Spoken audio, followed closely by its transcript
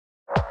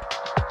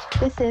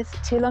This is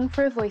Too Long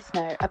for a Voice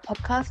Note, a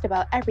podcast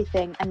about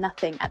everything and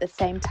nothing at the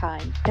same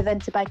time,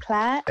 presented by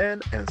Claire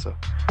and Enzo.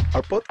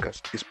 Our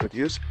podcast is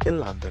produced in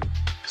London.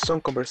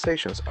 Some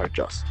conversations are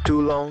just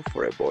too long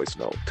for a voice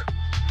note.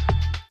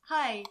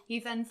 Hi,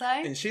 he's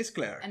Enzo. And she's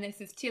Claire. And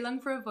this is Too Long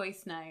for a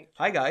Voice Note.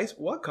 Hi guys,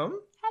 welcome.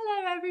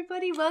 Hello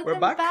everybody,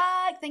 welcome back.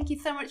 Thank you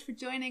so much for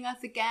joining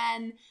us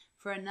again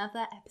for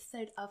another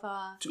episode of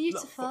our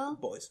beautiful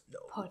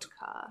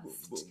podcast. Boom,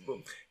 boom,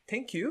 boom.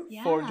 Thank you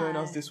for joining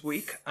us this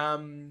week.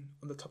 On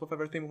the top of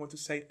everything, we want to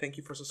say thank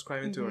you for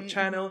subscribing to our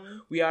channel.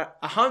 We are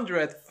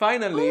 100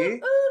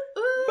 finally.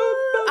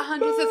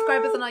 100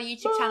 subscribers on our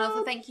YouTube channel,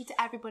 so thank you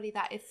to everybody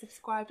that is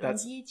subscribed on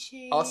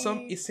YouTube.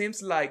 Awesome. It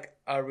seems like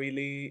a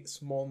really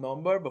small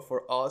number, but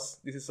for us,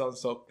 this is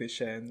sounds so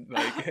cliche.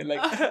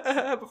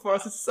 But for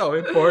us, it's so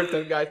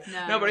important, guys.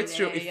 No, but it's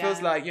true. It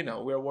feels like,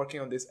 we're working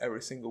on this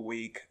every single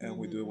week, and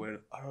we do it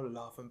with our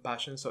love and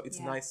passion. So it's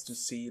nice to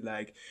see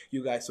like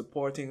you guys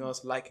supporting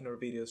us, liking our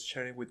videos,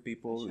 sharing with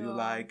people you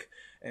like,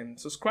 and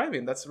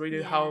subscribing. That's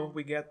really how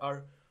we get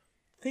our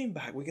thing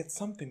back. We get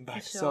something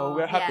back. So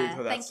we're happy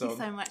for that. Thank you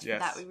so much for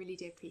that. We really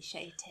do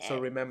appreciate it. So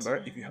remember,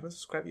 if you haven't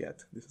subscribed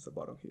yet, this is the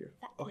bottom here.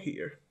 Or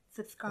here.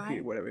 Subscribe. Or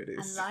here, whatever it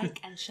is. And like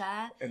and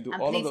share. And do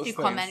and all please of those do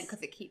things. comment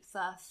because it keeps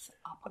us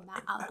up on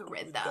that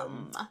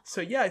algorithm.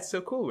 So yeah, it's so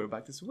cool. We're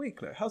back this week.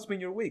 Claire, how's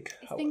been your week?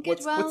 It's been good.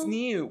 What's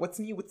new? What's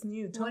new?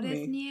 Tell me. What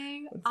is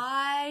new?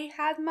 I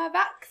had my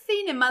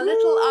vaccine in my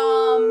little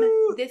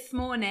arm this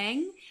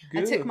morning.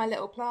 Good. I took my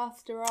little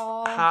plaster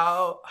off.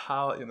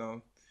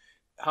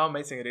 How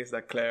amazing it is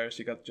that Claire,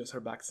 she got just her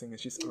vaccine and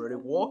she's already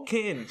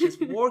walking. She's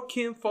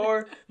working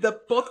for the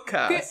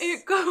podcast. Get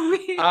it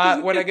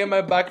going. When I get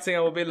my vaccine,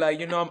 I will be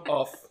like, I'm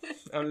off.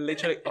 I'm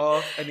literally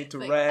off. I need to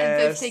rest.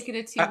 And I've taken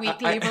a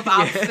 2-week leave of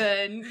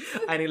absence.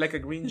 I need like a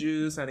green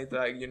juice. I need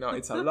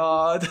it's a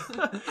lot.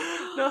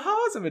 No, how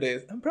awesome it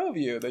is. I'm proud of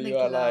you that you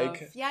are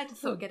like. Yeah, I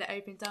just thought get it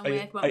over and done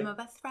with. One of my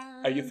best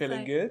friends. Are you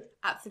feeling good?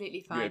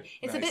 Absolutely fine. Good.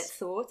 It's Nice. a bit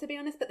sore, to be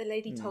honest, but the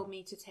lady told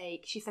me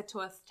she said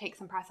to us, take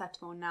some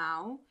paracetamol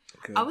now.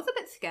 Okay. I was a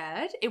bit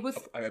scared. It was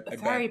I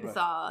very bet,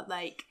 bizarre.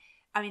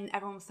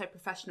 Everyone was so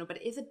professional, but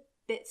it is a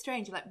bit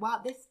strange. You're like, wow,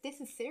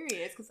 this is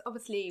serious, because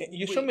obviously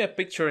you showed me a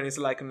picture and it's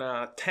like in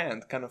a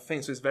tent kind of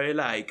thing, so it's very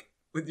like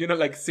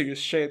serious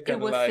shit kind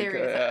it was of like.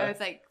 serious. I was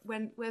like,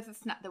 where's the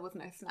snack? There was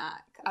no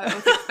snack. I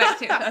was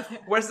expecting.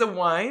 Where's the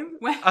wine?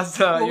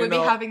 Will we be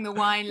having the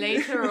wine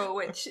later, or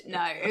which?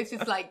 No, it was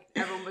just like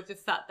everyone was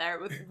just sat there.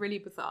 It was really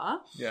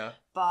bizarre. Yeah.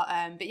 But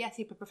yeah,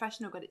 super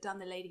professional. Got it done.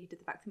 The lady who did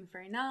the vaccine was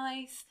very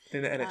nice. I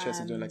think the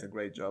NHS is doing like a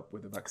great job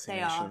with the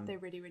vaccination. They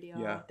really, really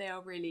are. Yeah. They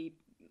are really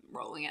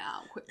rolling it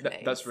out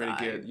quickly. That's really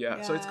good.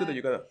 Yeah. So it's good that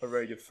you got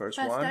already your first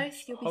one.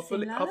 Dose, you'll be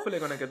hopefully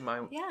I'm gonna get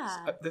mine.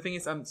 Yeah. The thing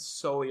is, I'm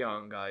so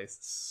young, guys.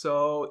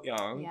 So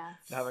young.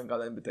 Yes. I haven't got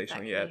an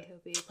invitation yet.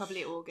 He'll be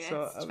probably August.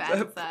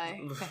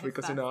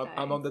 Because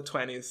I'm on the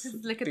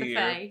 20s. Look at the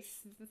face.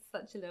 This is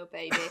such a little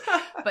baby.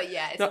 But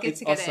yeah, it's good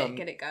to awesome.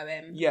 get it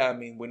going. Yeah, I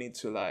mean, we need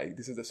to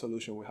this is the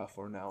solution we have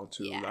for now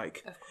to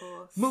of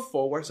course, move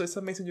forward. So it's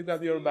amazing you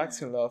got your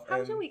vaccine, love. How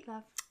was your week,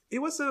 love? It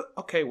was a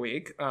okay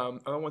week. I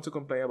don't want to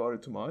complain about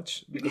it too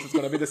much because it's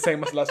gonna be the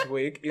same as last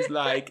week. It's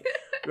like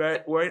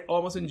we're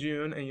almost in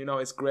June and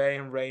it's grey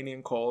and rainy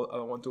and cold. I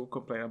don't want to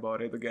complain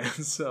about it again.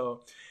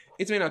 So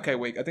it's been an okay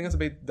week. I think it's a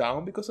bit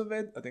down because of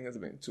it. I think it's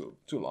been too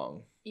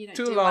long.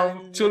 Too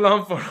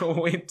long for a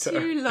winter.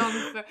 Too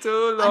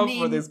long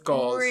for this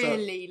cold.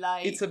 Really, so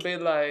it's a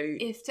bit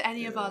like if to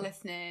any of our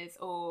listeners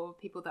or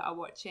people that are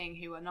watching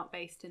who are not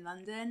based in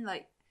London,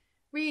 like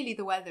really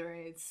the weather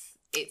is.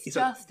 It's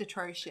just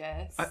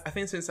atrocious. I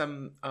think since I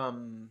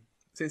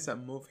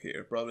moved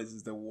here, probably this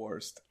is the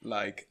worst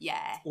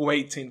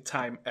waiting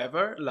time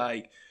ever.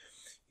 Like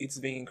it's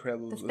been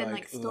incredible. There's been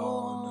like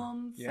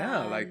storms.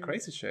 Yeah, like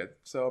crazy shit.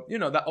 So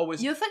that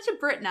always. You're such a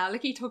Brit now. Look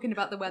at you talking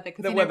about the weather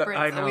because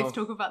Brits always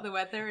talk about the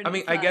weather. And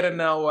I get it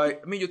now.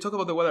 You talk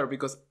about the weather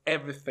because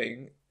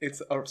everything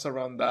it's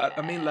around that.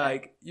 Yeah. I mean,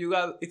 like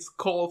it's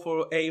cold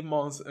for 8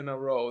 months in a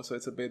row, so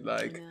it's a bit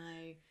like.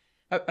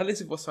 At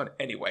least it was sun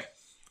anyway.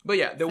 But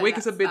yeah, the week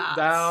is a bit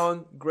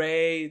down,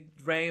 grey,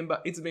 rain,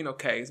 but it's been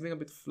okay. It's been a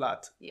bit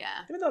flat. Yeah.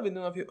 Even though I've been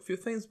doing a few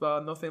things,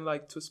 but nothing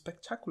like too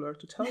spectacular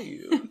to tell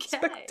you. Okay.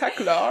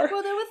 Spectacular.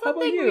 Well, there was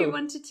something we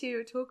wanted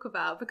to talk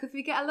about because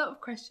we get a lot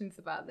of questions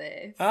about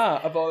this.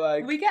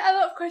 About we get a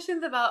lot of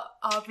questions about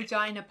our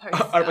vagina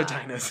poster. Our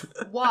vaginas.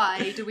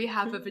 Why do we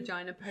have a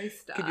vagina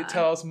poster? Can you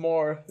tell us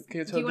more?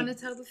 Do you want to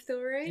tell the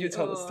story? You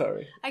tell the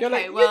story.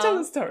 Okay, you tell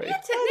the story. You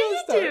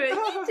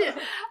do it.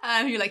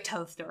 You're like,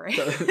 tell the story.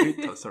 Tell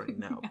the story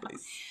now.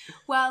 Please.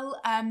 Well,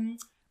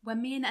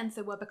 when me and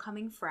Enzo were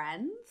becoming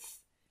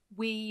friends,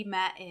 we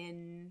met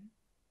in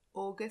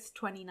August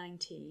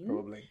 2019.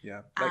 Probably,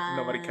 yeah. Like,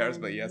 nobody cares,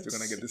 but yes, we're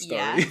going to get the story.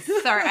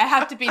 Yeah. Sorry, I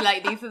have to be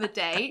like, these are the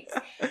dates.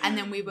 And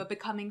then we were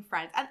becoming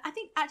friends. And I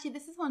think, actually,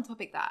 this is one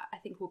topic that I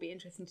think will be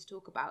interesting to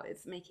talk about,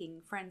 is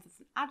making friends as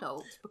an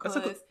adult. Because...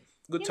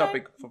 That's a good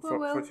topic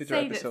for a future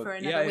save episode. It for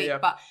another week,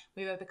 but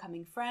we were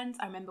becoming friends.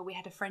 I remember we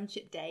had a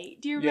friendship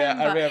date. Do you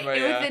remember? Yeah, I remember.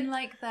 It was in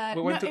like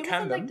we went to it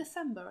Camden. was in like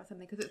December or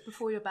something, because it's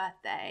before your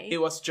birthday. It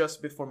was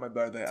just before my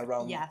birthday,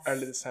 around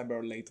early December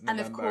or late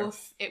November. And of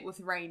course, it was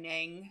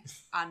raining,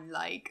 and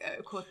like,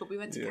 of course, but we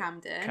went to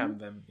Camden.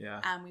 Camden, yeah.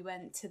 And we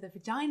went to the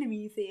Vagina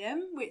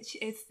Museum, which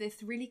is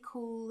this really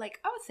cool, like,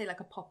 I would say like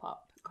a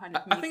pop-up kind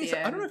of museum.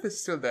 I don't know if it's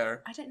still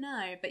there. I don't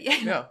know, but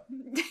yeah.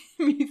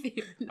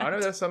 Museum. I know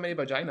there's so many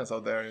vaginas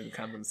out there in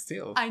Camden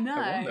still. I know.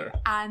 I wonder.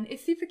 And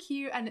it's super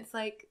cute, and it's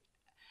like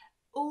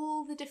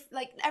all the different,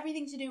 like,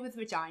 everything to do with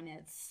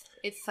vaginas.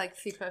 It's like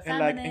super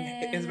feminine.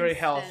 And like, it's very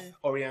health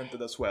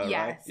oriented as well,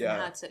 right? Yeah.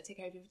 And how to take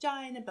care of your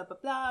vagina, blah blah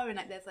blah, and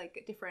like there's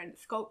like different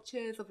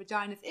sculptures of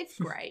vaginas. It's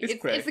great. It's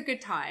great. It's a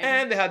good time.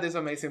 And they had this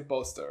amazing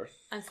poster.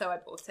 And so I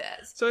bought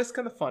it. So it's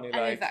kind of funny,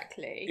 like,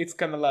 exactly. It's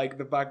kind of like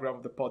the background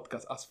of the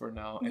podcast as for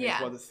now, and it's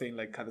what the thing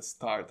like kind of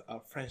start our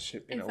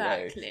friendship in a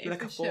way,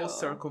 like a full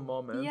circle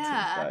moment.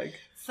 Yeah. Like,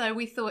 so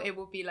we thought it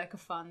would be like a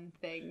fun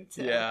thing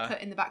to put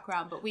in the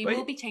background, but we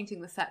will be changing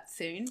the set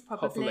soon,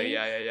 probably. Hopefully,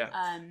 yeah.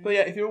 But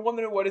yeah, if you're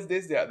wondering what is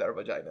this, they're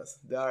vaginas.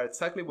 They are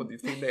exactly what you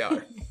think they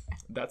are.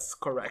 That's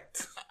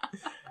correct.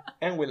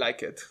 And we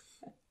like it.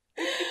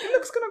 It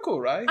looks kind of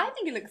cool, right? I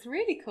think it looks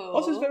really cool.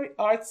 Also, it's very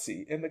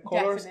artsy, and the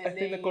colors. Definitely.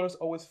 I think the colors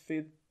always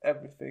fit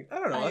everything. I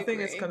don't know. I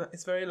think it's kind of.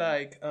 It's very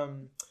like,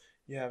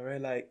 very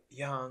like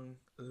young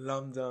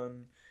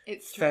London.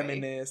 It's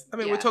feminist. I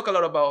mean, we talk a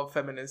lot about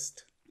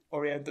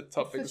feminist-oriented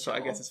topics, so I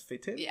guess it's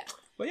fitting. Yeah.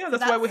 But yeah,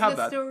 that's why we have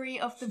that. That's the story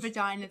of the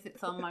vaginas.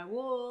 It's on my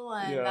wall,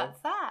 and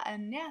that's that.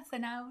 And so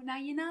now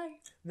you know.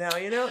 Now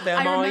you know.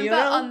 I remember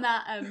on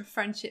that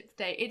friendship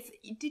day.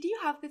 Did you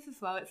have this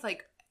as well? It's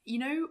like, you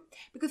know,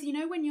 because you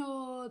know when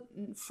you're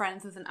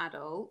friends as an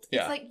adult,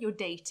 it's like you're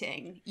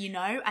dating, you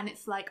know, and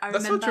it's like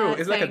That's so true.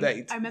 It's like a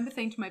date. I remember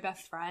saying to my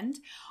best friend,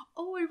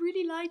 "Oh, I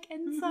really like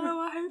Enzo.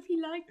 I hope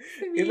he likes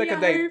me." It's like a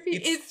date.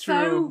 It's true.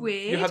 so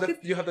weird.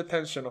 You have the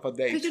tension of a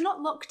date because you're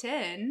not locked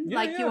in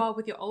you are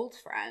with your old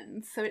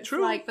friends. So it's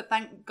like, but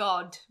thank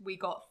God we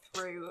got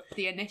through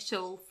the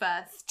initial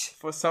first.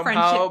 For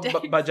somehow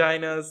friendship date.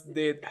 Vaginas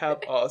did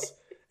help us.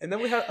 And then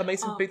we have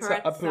amazing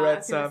pizza at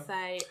Purezza.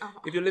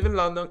 If you live in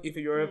London, if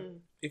you're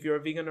a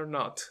vegan or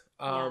not,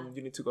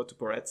 you need to go to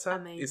Purezza.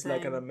 Amazing. It's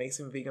like an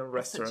amazing vegan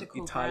restaurant,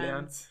 cool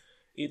Italian. brand.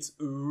 It's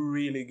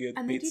really good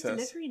and pizzas. they do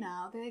delivery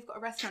now. They've got a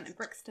restaurant in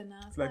Brixton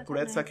now. It's like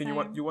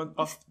Purezza, you want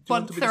us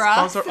sponsor to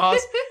sponsor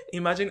us?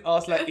 Imagine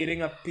us like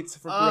eating a pizza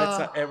from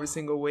Purezza every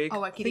single week.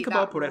 Oh, I could Think eat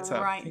about that Purezza.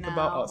 right Think now,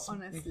 about us.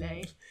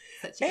 Honestly.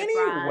 Such a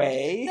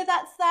Anyway, so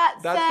that's that.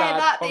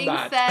 That being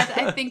said,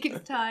 I think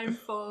it's time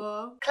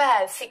for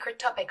Claire's secret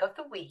topic of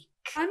the week.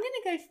 I'm going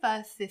to go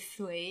first this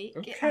week.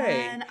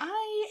 Okay. And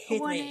I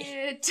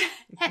wanted...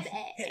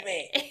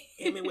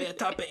 Hit me with a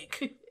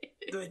topic.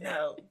 Do it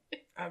now.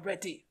 I'm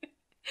ready.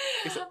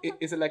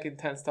 Is it like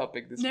intense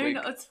topic this week?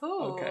 No, not at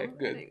all. Okay,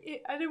 good.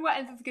 I don't know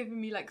why Enzo's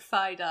giving me like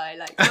side eye.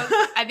 Like,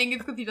 I think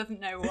it's because he doesn't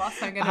know what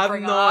I'm going to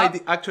bring up.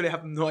 Actually, I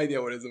have no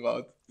idea what it's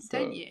about. So,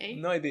 don't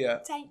you? No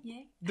idea. Don't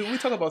you? Do we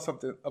talk about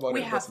something about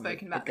we it? We have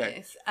spoken about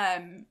this.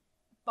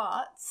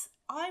 But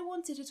I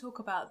wanted to talk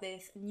about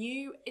this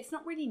new. It's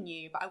not really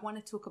new, but I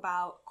want to talk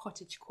about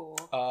cottagecore.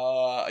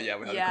 Yeah,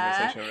 we had a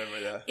conversation. I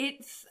remember that.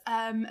 It's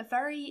a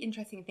very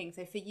interesting thing.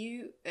 So for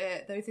you,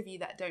 those of you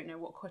that don't know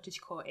what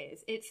cottagecore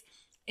is, it's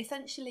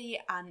essentially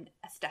an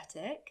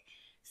aesthetic.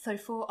 So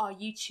for our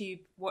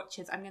YouTube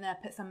watchers, I'm going to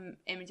put some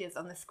images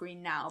on the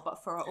screen now,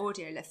 but for our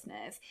audio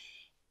listeners,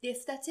 the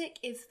aesthetic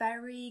is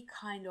very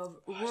kind of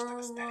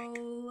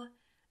rural,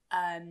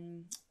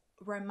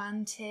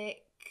 romantic,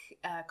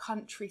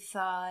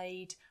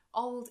 countryside,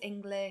 old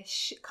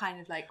English,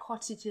 kind of like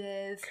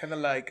cottages, kind of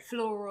like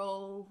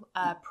floral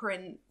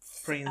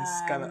prints,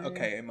 kind of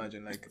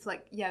imagine like it's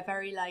like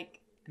very like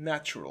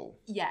natural,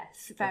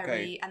 yes,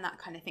 very and that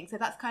kind of thing. So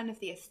that's kind of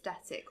the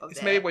aesthetic of it.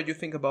 It's maybe what you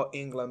think about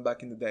England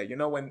back in the day, you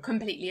know, when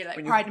completely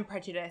like Pride and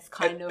Prejudice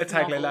kind of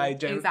exactly novel.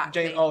 Like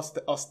Jane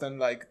Austen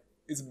like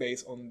is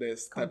based on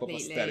this type of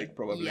aesthetic,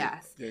 probably.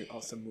 Yes. Jane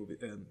Austen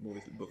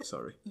book,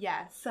 sorry.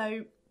 Yeah,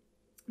 so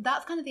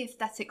that's kind of the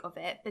aesthetic of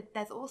it, but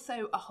there's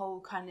also a whole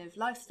kind of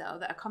lifestyle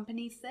that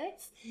accompanies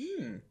this.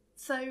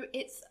 So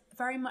it's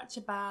very much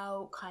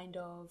about kind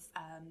of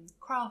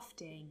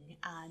crafting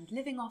and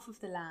living off of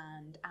the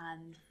land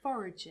and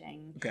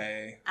foraging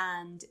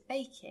and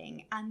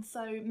baking. And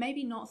so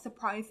maybe not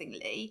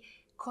surprisingly,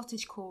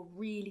 cottagecore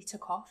really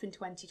took off in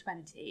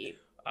 2020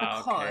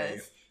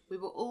 because we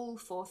were all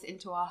forced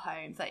into our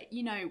homes. Like,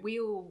 you know, we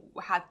all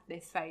had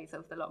this phase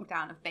of the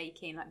lockdown of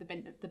baking, like the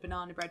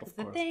banana bread was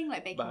the thing,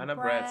 like baking banana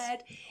bread.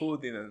 Breads. Who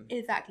didn't?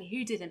 Exactly.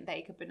 Who didn't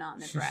bake a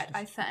banana bread?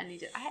 I certainly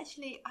did. I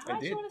actually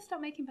want to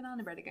start making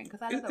banana bread again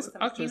because I love that with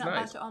some peanut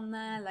butter on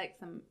there, like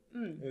some.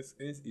 It's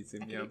easy.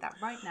 I can eat that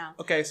right now.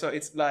 Okay, so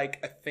it's like,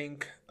 I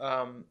think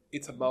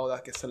it's about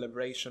like a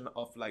celebration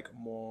of like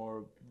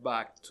more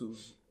back to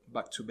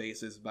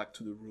basis, back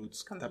to the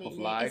roots type of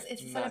life.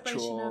 It's a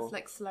celebration of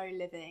like slow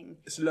living,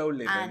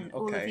 and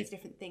all of these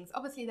different things.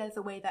 Obviously, there's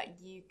a way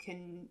that you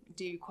can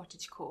do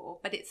cottagecore,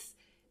 but it's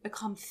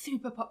become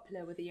super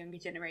popular with the younger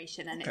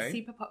generation, and it's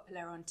super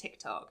popular on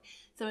TikTok.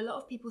 So a lot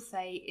of people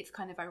say it's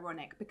kind of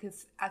ironic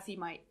because, as you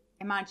might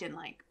imagine,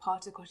 like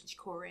part of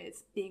cottagecore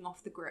is being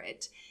off the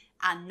grid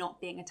and not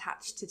being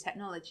attached to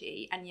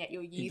technology, and yet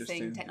you're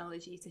using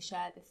technology to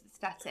share this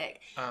aesthetic.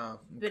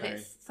 But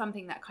it's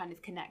something that kind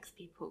of connects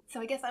people.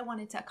 So I guess I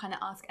wanted to kind of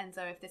ask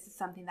Enzo if this is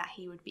something that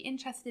he would be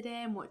interested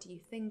in. What do you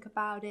think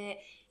about it?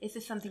 Is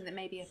this something that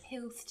maybe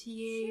appeals to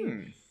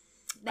you?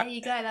 There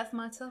you go. That's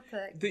my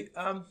topic. It's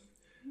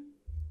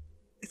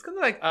kind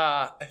of like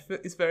I feel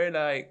it's very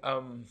like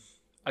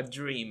a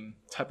dream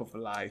type of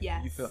life.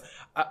 Yes. You feel.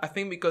 I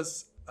think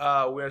because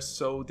we're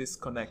so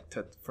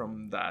disconnected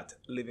from that,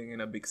 living in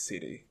a big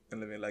city and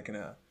living like in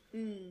a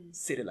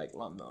city like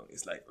London.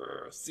 It's like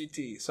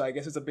city. So I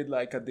guess it's a bit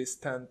like a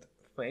distant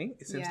thing.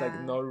 It seems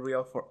like not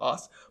real for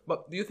us.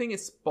 But do you think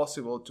it's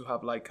possible to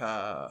have like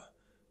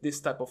this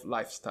type of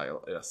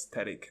lifestyle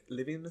aesthetic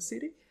living in a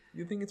city? Do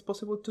you think it's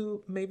possible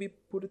to maybe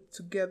put it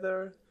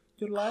together?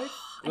 Your life?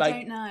 I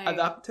don't know.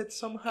 Adapted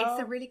somehow? It's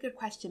a really good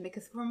question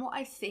because from what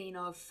I've seen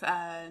of,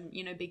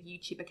 big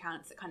YouTube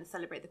accounts that kind of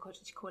celebrate the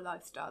cottagecore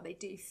lifestyle, they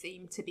do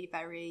seem to be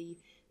they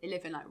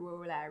live in like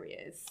rural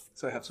areas.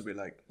 So it has to be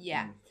like...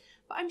 Yeah.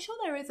 But I'm sure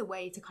there is a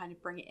way to kind of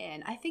bring it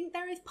in. I think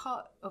there is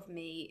part of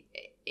me,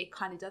 it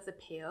kind of does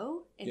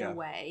appeal in a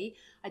way.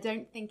 I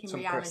don't think in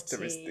some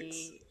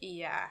reality...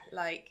 Yeah,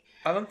 like...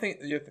 I don't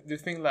think... Do you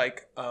think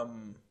like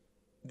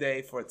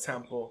they, for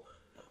example...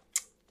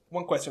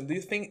 One question, do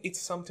you think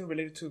it's something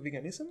related to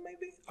veganism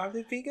maybe? Are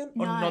they vegan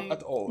or not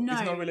at all? No.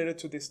 It's not related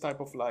to this type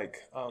of like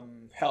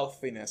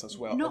healthiness as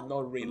well?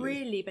 Not really?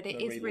 Really, but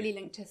it is really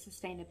linked to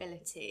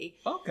sustainability.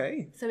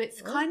 Okay. So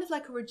it's kind of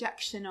like a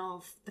rejection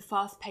of the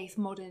fast-paced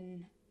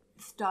modern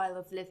style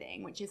of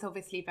living, which is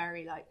obviously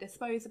very like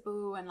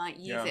disposable and like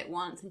use it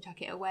once and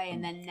chuck it away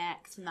and then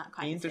next and that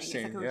kind of thing. It's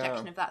like a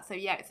rejection of that. So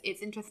yeah,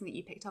 it's interesting that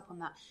you picked up on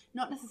that.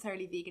 Not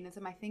necessarily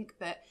veganism, I think,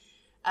 but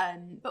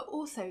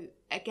also,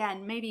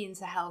 again, maybe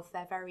into health,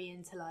 they're very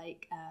into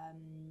like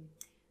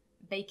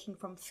baking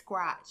from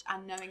scratch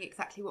and knowing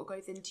exactly what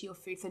goes into your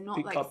food. So not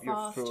pick like up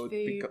fast your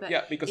food.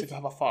 Because if you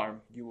have a farm,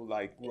 you will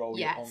like grow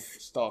your own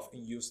stuff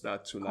and use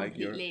that to like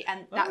your... Completely,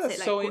 and that's it.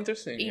 Like, so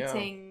interesting.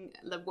 Eating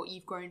like what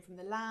you've grown from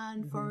the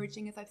land,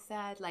 foraging, as I've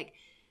said. Like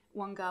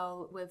one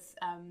girl was,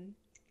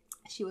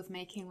 she was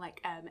making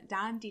like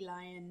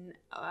dandelion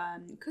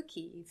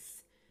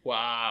cookies.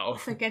 Wow.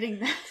 So getting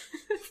that.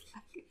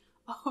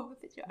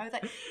 I was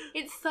like,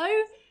 it's so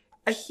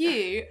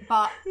cute,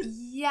 but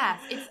yes,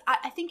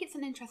 I think it's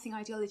an interesting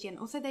ideology, and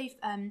also they've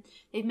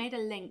made a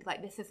link.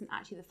 Like, this isn't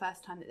actually the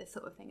first time that this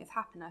sort of thing has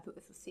happened. I thought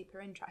this was super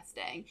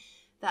interesting.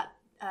 That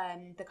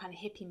the kind of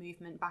hippie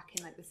movement back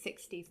in like the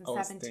 60s and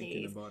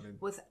 70s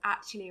was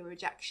actually a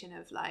rejection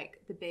of like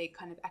the big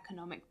kind of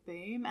economic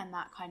boom and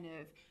that kind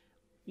of,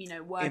 you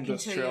know, work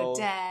until you're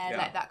dead,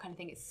 like that kind of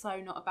thing. It's so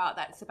not about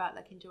that. It's about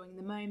like enjoying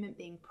the moment,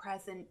 being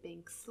present,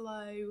 being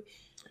slow,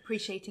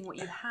 appreciating what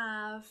you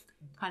have,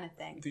 kind of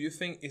thing. Do you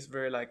think it's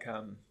very like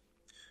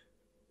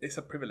it's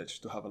a privilege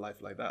to have a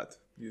life like that?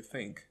 Do you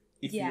think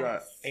if you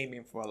are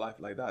aiming for a life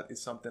like that,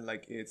 it's something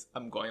like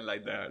I'm going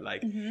like there,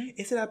 like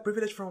is it a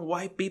privilege from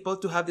white people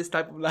to have this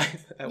type of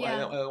life? I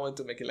don't want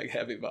to make it like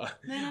heavy, but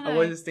no. I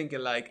was just thinking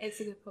like it's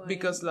a good point,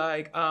 because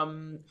like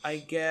I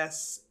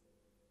guess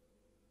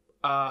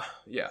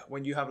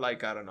when you have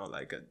like, I don't know,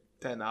 like a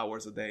 10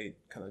 hours a day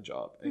kind of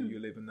job and you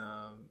live in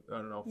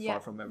far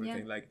from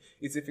everything, like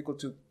it's difficult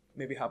to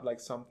maybe have like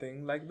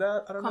something like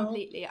that. I don't know.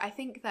 Completely. I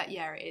think that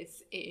it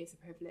is a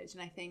privilege,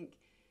 and I think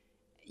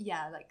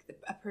like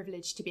a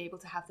privilege to be able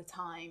to have the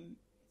time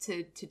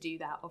to do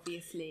that,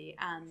 obviously.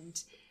 And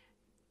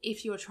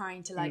if you're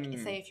trying to like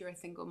say if you're a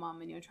single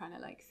mom and you're trying to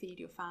like feed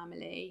your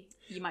family,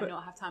 you might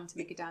not have time to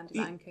make a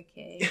dandelion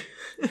cookie,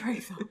 for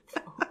example.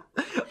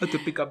 To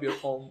pick up your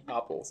own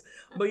apples.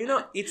 But you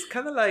know, it's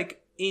kind of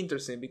like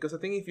interesting because I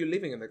think if you're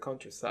living in the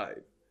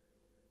countryside,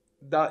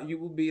 that you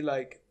will be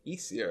like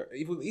easier.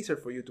 It will be easier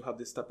for you to have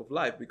this type of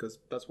life because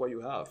that's what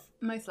you have.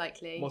 Most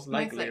likely,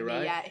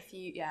 right? Yeah, if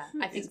you,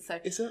 I think so.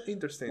 It's an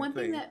interesting One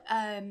thing that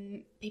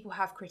people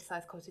have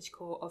criticised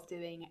cottagecore of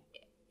doing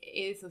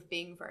is of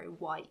being very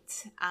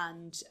white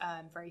and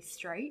very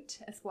straight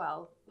as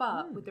well.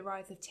 But with the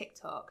rise of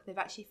TikTok, they've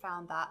actually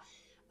found that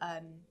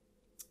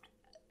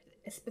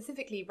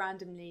specifically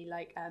randomly,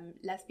 like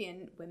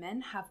lesbian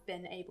women have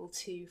been able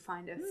to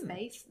find a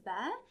space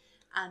there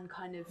and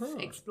kind of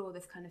explore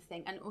this kind of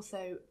thing, and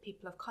also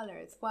people of color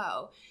as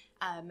well.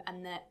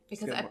 And that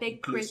because a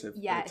big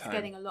it's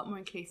getting a lot more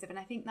inclusive, and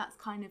I think that's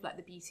kind of like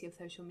the beauty of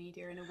social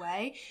media in a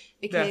way,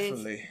 because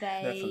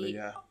definitely,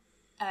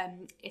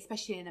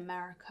 especially in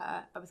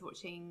America, I was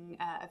watching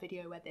a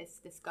video where this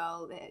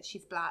girl,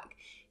 she's black,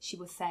 she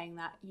was saying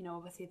that, you know,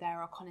 obviously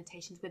there are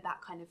connotations with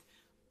that kind of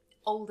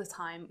older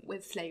time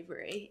with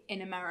slavery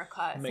in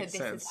America. Makes so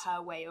this sense. is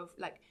her way of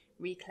like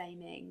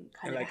reclaiming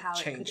kind and of like how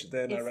change it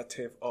could, the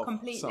narrative of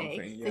completely.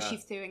 something. Yeah. So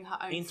she's doing her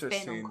own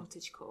spin on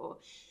cottagecore.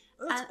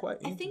 That's quite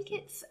I interesting. think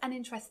it's an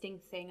interesting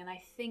thing, and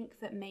I think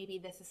that maybe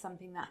this is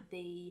something that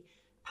the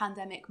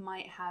pandemic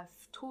might have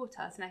taught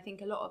us, and I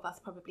think a lot of us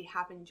probably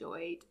have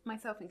enjoyed,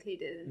 myself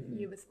included, and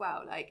you as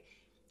well, like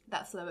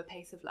that slower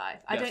pace of life.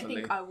 Definitely. I don't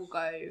think I will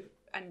go,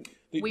 and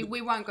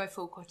we won't go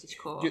full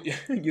cottagecore.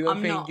 You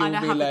don't think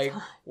you'll be like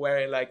time.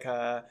 wearing like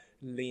a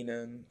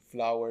linen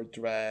flower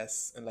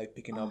dress and like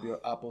picking up your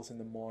apples in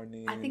the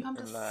morning? I think I'm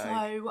just like,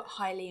 so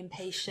highly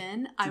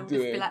impatient. I would do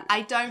just be it. like,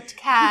 I don't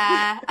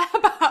care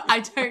about,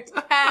 I don't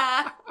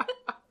care.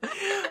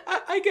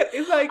 I get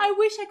it's like, I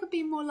wish I could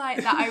be more like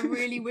that. I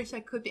really wish I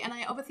could be, and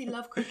I obviously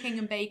love cooking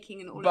and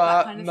baking and all of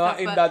that kind of stuff.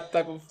 but not in that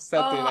type of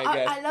setting. I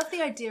guess I love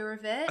the idea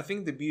of it. I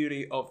think the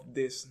beauty of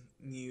this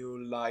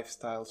new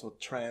lifestyles or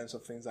trends or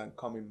things that are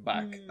coming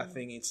back, I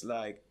think it's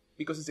like,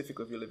 because it's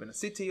difficult if you live in a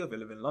city or if you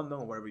live in London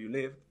or wherever you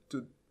live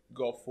to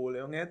go fully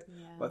on it.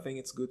 Yeah. But I think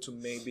it's good to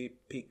maybe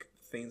pick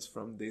things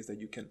from this that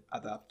you can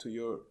adapt to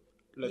your,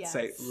 let's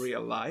say,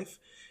 real life.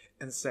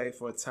 And say,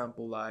 for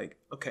example, like,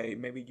 okay,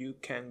 maybe you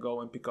can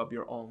go and pick up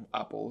your own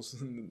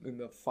apples in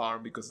the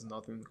farm because it's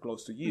nothing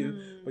close to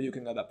you, but you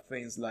can adapt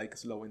things like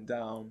slowing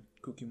down,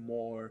 cooking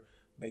more,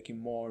 baking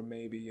more,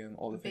 maybe, and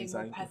all the being things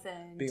more like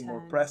present, being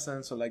more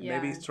present. So like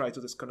maybe Yeah. try to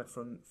disconnect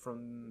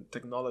from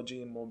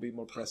technology and be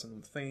more present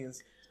on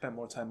things, spend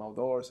more time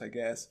outdoors, I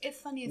guess. It's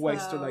funny as Ways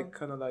well. to like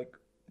kind of like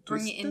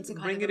Bring it into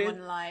kind of the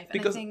modern life. And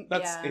because I think,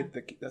 that's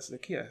it. That's the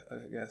key, I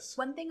guess.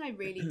 One thing I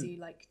really do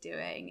like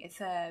doing is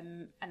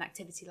an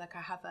activity, like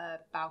I have a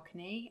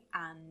balcony,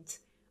 and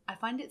I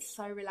find it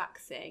so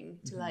relaxing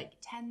to like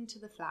tend to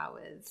the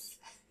flowers.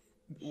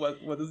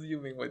 What does you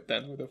mean by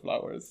tend with the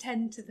flowers?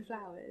 Tend to the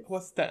flowers.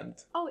 What's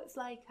tend? Oh, it's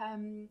like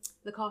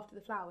look after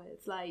the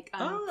flowers, like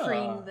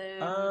preen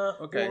them,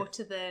 okay.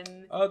 water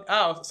them.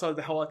 So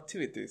the whole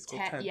activity is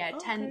called tend. Yeah,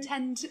 Okay.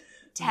 tend.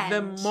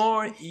 The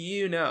more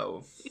you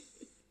know.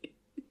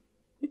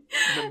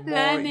 The more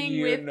Learning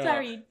you with know.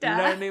 Clarita.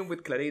 Learning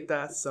with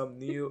Clarita some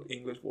new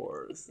English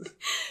words.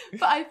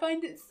 But I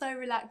find it so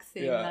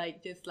relaxing, Yeah.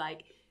 like just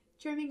like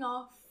trimming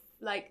off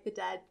like the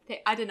dead thing.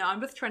 I don't know,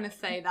 I'm just trying to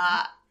say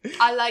that.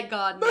 I like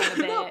gardening a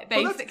bit, No,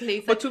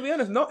 basically. but to be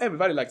honest, not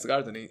everybody likes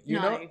gardening. You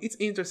No. know, it's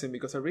interesting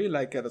because I really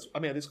like it. I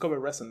mean, I discovered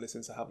recently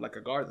since I have like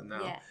a garden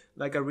now. Yeah.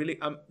 Like I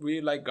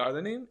really like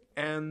gardening,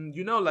 and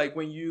you know, like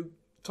when you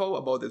talk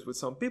about this with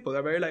some people,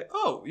 they're very like,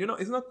 oh, you know,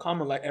 it's not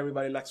common. Like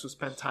everybody likes to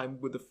spend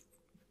time with the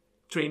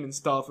trimming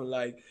stuff and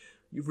like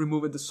you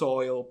removing the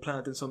soil,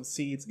 planting some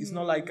seeds. It's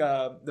not like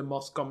the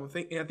most common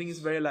thing. And I think it's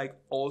very like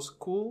old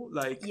school.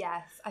 Like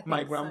Yes, I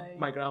think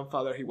my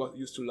grandfather, he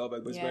used to love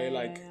it, but it's very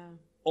like yeah.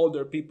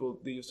 older people,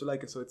 they used to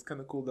like it. So it's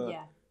kind of cool that.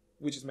 Yeah.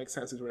 Which is makes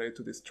sense, is related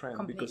to this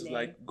trend because it's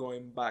Completely. like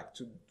going back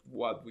to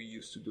what we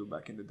used to do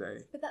back in the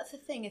day. But that's the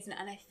thing, isn't it?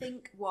 And I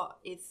think what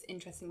is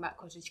interesting about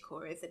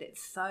cottagecore is that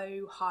it's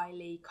so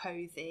highly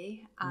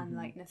cozy and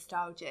like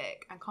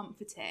nostalgic and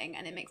comforting,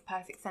 and it makes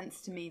perfect sense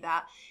to me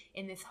that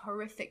in this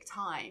horrific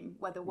time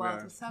where the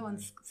world was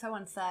so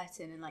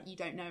uncertain and like you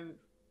don't know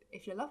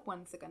if your loved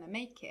ones are going to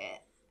make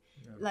it,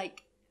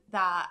 like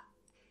that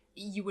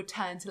you would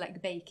turn to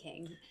like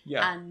baking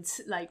and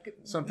like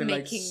something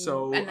making like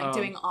so and like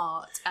doing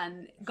art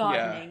and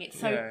gardening. It's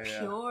so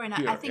pure, and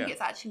Pure, I think it's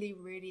actually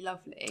really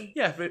lovely.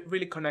 Yeah,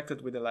 really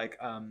connected with the like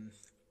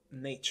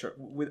nature,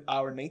 with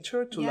our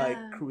nature to like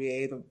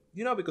create,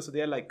 you know, because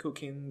they're like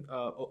cooking.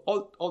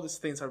 All these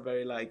things are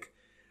very like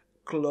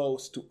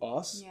close to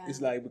us.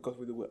 It's like because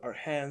we do with our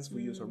hands,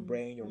 we use our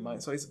brain, your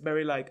mind. So it's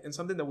very like, and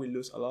something that we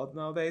lose a lot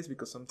nowadays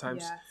because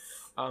sometimes.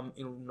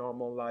 In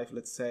normal life,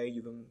 let's say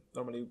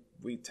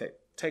we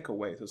take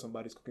away, so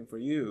somebody's cooking for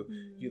you.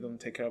 You don't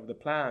take care of the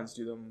plants,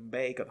 you don't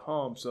bake at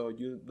home, so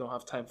you don't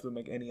have time to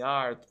make any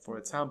art, for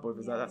example.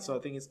 So I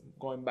think it's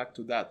going back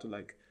to that, to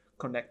like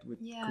connect with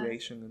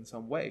creation in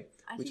some way,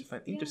 which I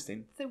find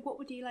interesting. So what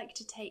would you like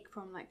to take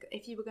from, like,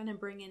 if you were going to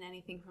bring in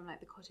anything from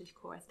like the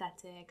cottagecore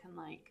aesthetic, and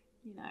like,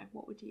 you know,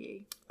 what would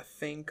you? I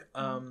think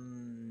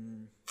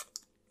I'm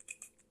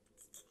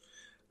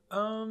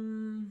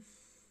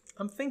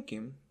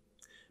thinking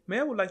maybe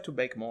I would like to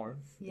bake more.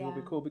 It would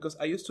be cool because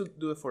I used to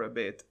do it for a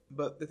bit,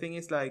 but the thing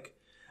is, like,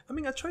 I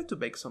mean, I tried to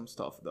bake some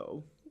stuff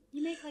though.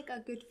 You make like a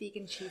good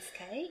vegan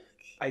cheesecake.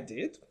 I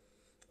did.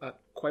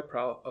 Quite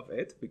proud of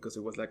it because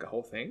it was like a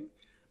whole thing.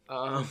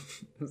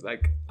 It's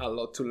like a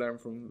lot to learn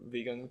from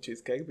vegan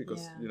cheesecake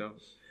because you know.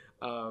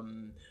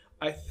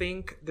 I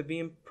think the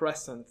being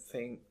present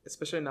thing,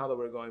 especially now that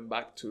we're going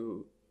back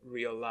to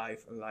real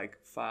life and like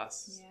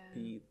fast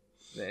speed,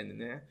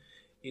 then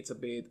it's a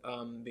bit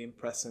being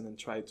present and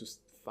try to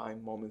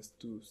find moments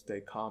to stay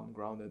calm,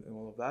 grounded, and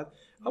all of that.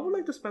 I would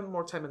like to spend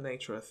more time in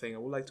nature. I think I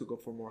would like to go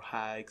for more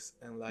hikes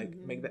and like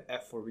make the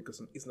effort,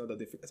 because it's not that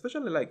difficult.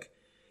 Especially like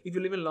if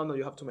you live in London,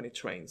 you have too many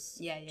trains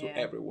to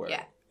everywhere.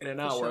 Yeah, in an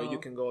hour you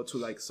can go to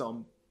like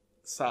some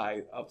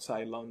side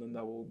outside London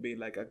that will be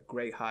like a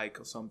great hike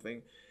or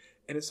something.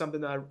 And it's something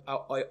that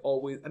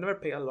I never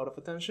pay a lot of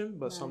attention,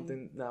 but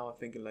something now I'm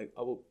thinking like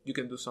you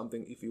can do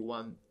something if you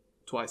want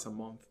twice a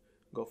month.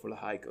 Go for a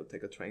hike or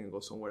take a train and go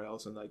somewhere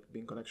else and like be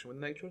in connection with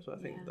nature. So I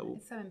think that will.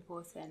 It's so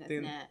important,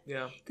 isn't it?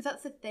 Yeah. Because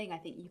that's the thing. I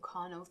think you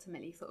can't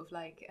ultimately sort of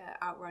like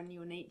outrun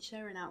your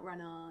nature and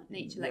outrun our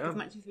nature. Like as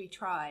much as we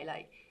try,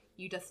 like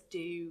you just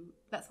do.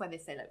 That's why they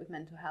say like with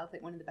mental health,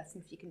 like one of the best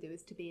things you can do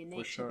is to be in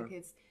nature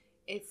because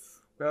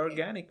we're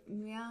organic.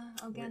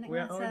 Organic.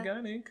 We're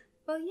organic.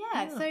 Well,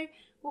 yeah. So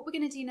what we're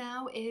gonna do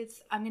now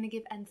is I'm gonna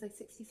give Enzo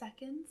 60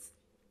 seconds.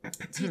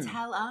 To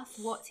tell us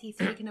what he's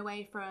taken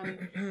away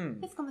from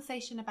this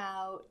conversation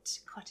about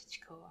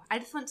cottagecore. I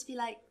just want to be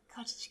like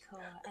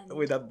cottagecore and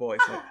with that voice.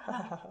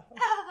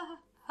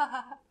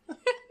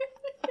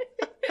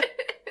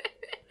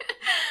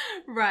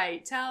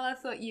 Right, tell us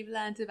what you've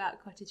learned about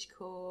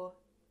cottagecore.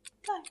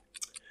 Go.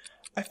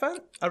 I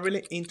found a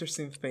really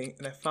interesting thing,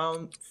 and I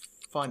found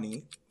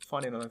funny,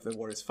 I don't know if the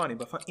word is funny,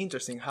 but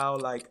interesting how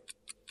like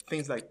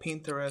things like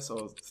Pinterest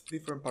or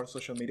different parts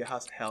of social media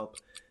has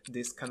helped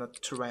this kind of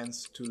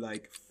trends to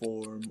like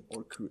form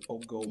or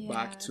go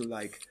back to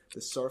like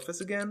the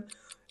surface again.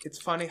 It's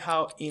funny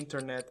how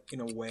internet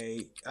in a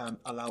way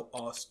allow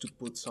us to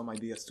put some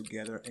ideas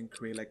together and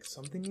create like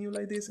something new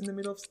like this in the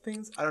middle of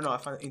things. I don't know, I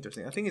find it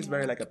interesting. I think it's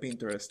very like a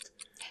Pinterest.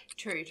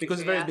 True. Because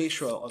it's very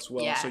visual as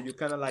well. So you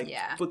kind of like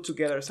put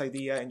together this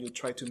idea and you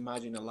try to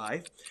imagine a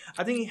life.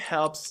 I think it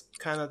helps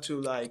kind of to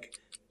like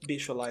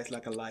visualize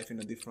like a life in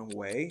a different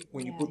way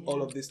when you put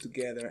all of this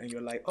together and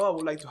you're like, oh, I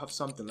would like to have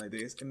something like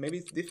this. And maybe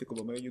it's difficult,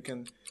 but maybe you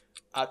can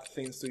add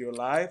things to your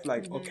life,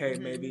 like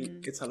maybe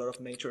it's a lot of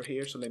nature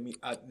here, so let me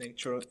add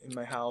nature in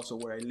my house or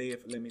where I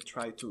live. Let me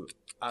try to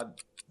add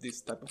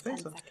this type of thing.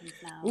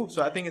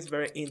 So I think it's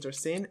very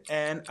interesting,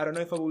 and I don't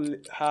know if I will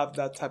have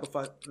that type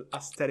of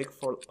aesthetic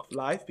of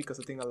life, because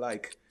I think I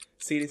like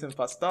cities and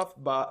fast stuff,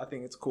 but I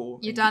think it's cool.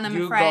 You're done,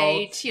 I'm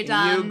afraid. You're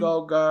done. You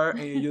go, girl, and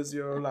you use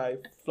your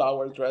like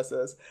flower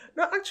dresses.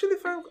 No, actually,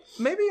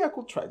 maybe I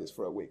could try this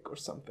for a week or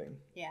something.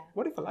 Yeah.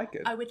 What if I like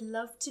it? I would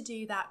love to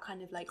do that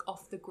kind of like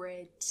off the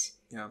grid.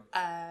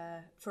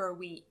 For a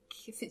week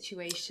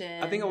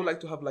situation. I think I would like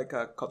to have like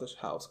a cottage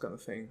house kind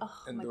of thing.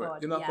 Oh and my do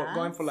God, it.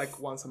 Going for like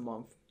once a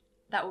month.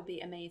 That would be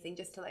amazing,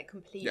 just to like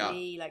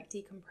completely like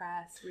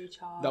decompress,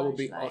 recharge. That would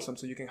be awesome.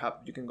 So you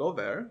can go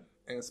there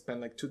and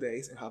spend like 2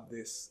 days and have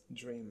this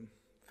dream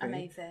thing,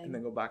 amazing, and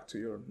then go back to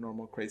your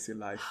normal crazy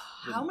life.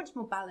 How much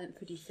more balanced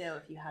would you feel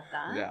if you had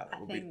that? Yeah,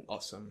 that would be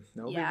awesome.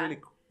 That would be really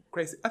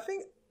crazy. I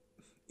think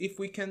if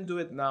we can do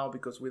it now,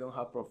 because we don't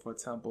have, for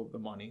example, the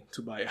money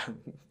to buy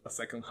a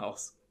second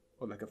house,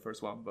 or like a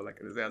first one, but like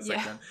a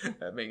second,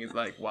 I mean, it's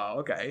like, wow,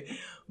 okay.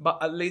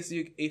 But at least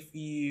if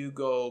you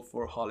go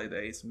for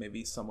holidays,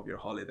 maybe some of your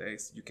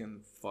holidays, you can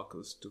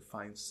focus to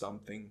find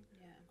something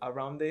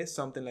around this,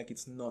 something like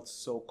it's not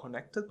so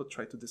connected, but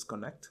try to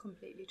disconnect.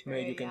 Completely true.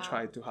 Maybe you can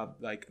try to have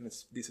like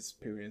this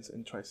experience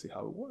and try to see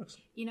how it works.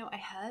 You know, I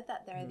heard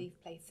that there are these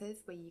places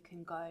where you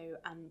can go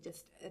and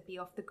just be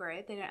off the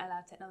grid. They don't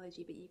allow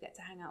technology, but you get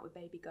to hang out with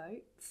baby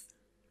goats.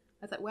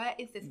 I was like, where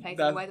is this place?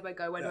 And where do I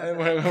go?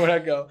 Where I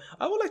go?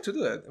 I would like to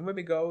do it. And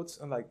maybe goats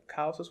and like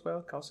cows as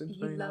well. Cows seem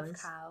very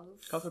nice.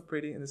 Cows. Cows are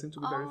pretty and they seem to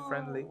be very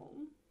friendly.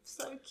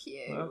 So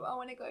cute. Well, I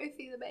want to go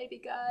see the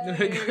baby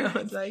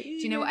goat. Like, do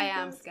you know what I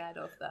am scared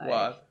of though?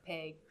 What?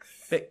 Pigs.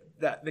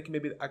 They can be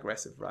a bit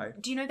aggressiив, right?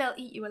 Do you know they'll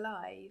eat you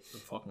alive? Oh,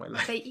 fuck my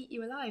life. They eat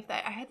you alive.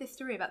 I heard this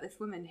story about this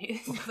woman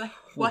who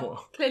like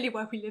clearly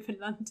why we live in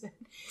London.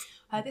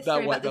 I heard this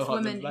story about this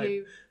woman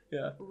who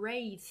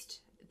raised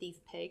these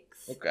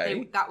pigs.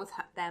 Okay. That was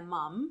their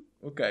mum.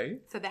 Okay.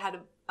 So they had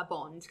a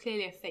bond,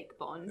 clearly a fake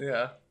bond.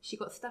 Yeah. She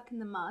got stuck in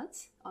the mud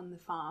on the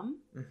farm.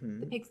 Mm-hmm.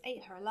 The pigs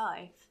ate her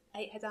alive.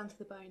 Ate her down to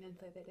the bone, and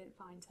so they didn't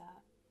find her.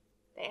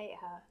 They ate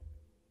her.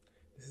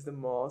 This is the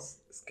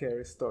most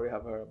scary story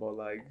I've heard about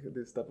like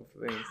this type of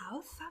things.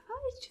 How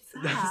savage is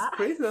that? That's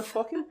crazy. That's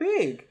fucking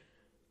big.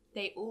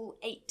 They all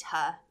ate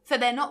her. So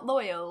they're not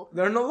loyal.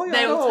 They're not loyal.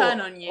 They'll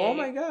turn on you. Oh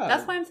my God.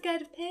 That's why I'm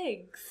scared of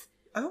pigs.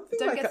 I don't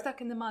think don't get stuck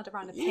in the mud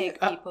around a pig,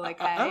 people.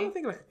 Okay. I don't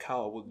think like a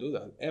cow would do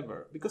that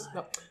ever, because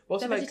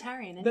they're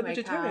vegetarian. Anyway, they're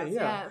vegetarian. Cows.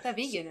 Yeah, they're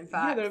vegan. In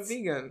fact, yeah, they're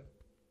vegan.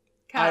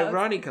 Cows.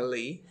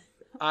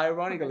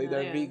 Ironically,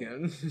 they're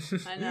vegan.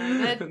 I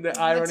know. The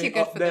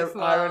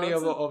irony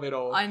of it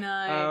all. I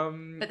know.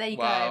 But there you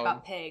go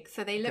about pigs.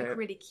 So they look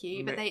really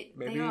cute, but they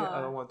are.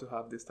 I don't want to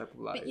have this type of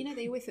life. But you know,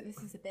 they always say this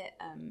is a bit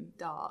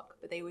dark.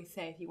 But they always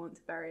say if you want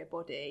to bury a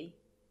body,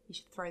 you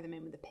should throw them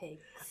in with the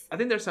pigs. I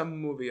think there's a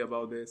movie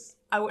about this.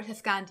 I watched a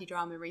Scandi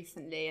drama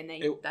recently, and they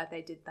did that.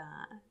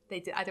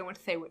 They did. I don't want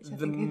to say which.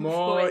 The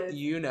more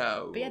you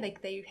know. But yeah,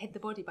 they hid the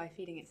body by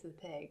feeding it to the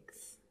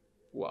pigs.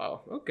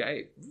 Wow.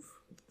 Okay.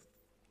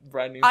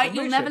 brand new information.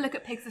 You'll never look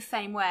at pigs the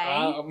same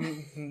way.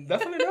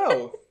 Definitely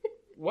no.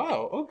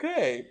 Wow,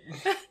 okay.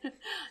 I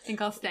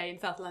think I'll stay in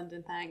South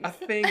London, thanks. I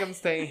think I'm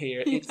staying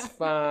here. It's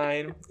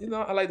fine.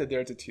 I like the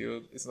dirty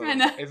tube. It's not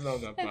that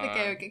bad. I think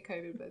I would get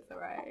COVID, but it's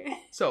alright.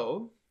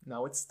 So,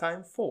 now it's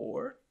time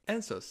for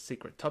Enzo's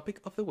secret topic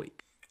of the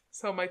week.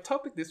 So, my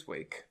topic this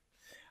week.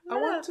 I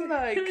want to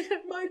my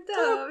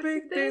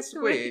topic this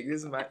week.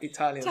 This is my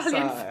Italian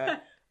side.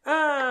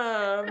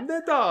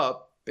 The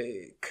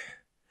topic.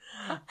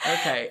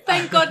 Okay.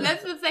 Thank God.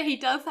 Let's just say he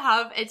does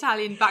have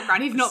Italian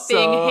background. He's not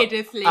being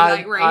hideously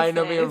racist. I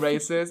know being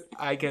racist.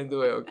 I can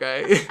do it.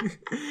 Okay.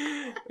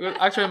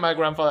 Actually, my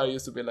grandfather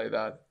used to be like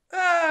that.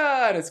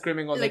 And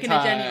screaming all the time. Like in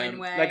a genuine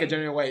way. Like a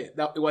genuine way.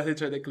 It was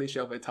literally the cliche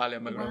of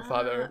Italian. My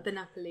grandfather. The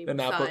Napoli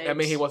side. I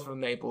mean, he was from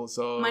Naples,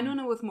 so. My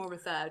nonna was more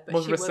reserved,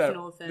 but she was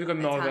northern. You can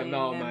northern.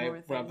 No,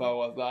 my grandfather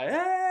was like,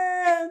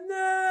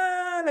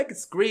 no, like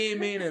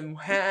screaming and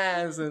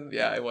hands, and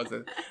yeah, it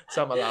wasn't.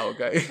 So I'm allowed,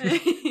 okay.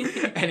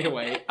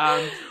 Anyway,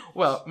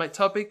 well, my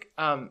topic.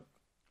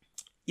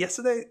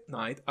 Yesterday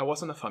night, I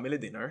was on a family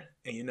dinner,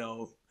 and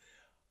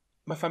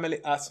my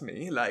family asked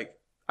me like,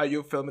 are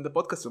you filming the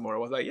podcast tomorrow?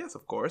 I was like, yes,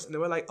 of course. And they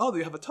were like, oh, do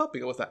you have a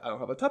topic? I was like, I don't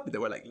have a topic. They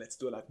were like, let's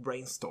do a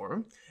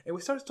brainstorm. And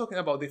we started talking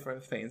about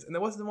different things. And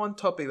there was one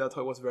topic that I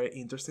thought was very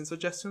interesting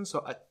suggestion.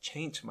 So I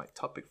changed my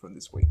topic from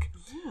this week.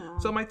 Yeah.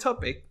 So my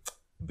topic,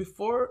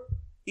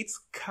 it's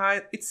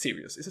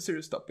serious. It's a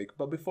serious topic.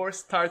 But before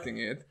starting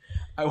it,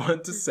 I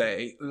want to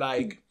say,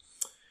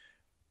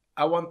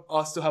 I want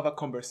us to have a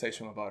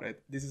conversation about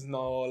it. This is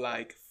not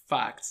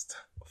facts.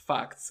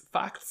 Like,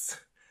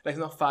 it's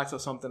not facts or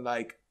something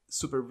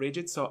super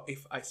rigid. So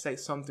if I say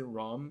something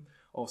wrong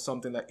or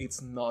something that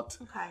it's not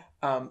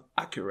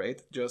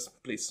accurate,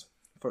 just please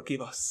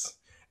forgive us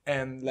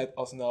and let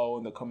us know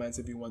in the comments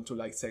if you want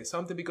to say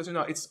something, because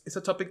it's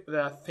a topic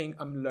that I think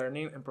I'm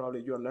learning, and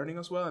probably you're learning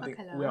as well. I think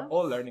we are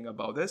all learning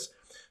about this.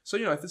 So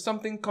if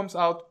something comes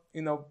out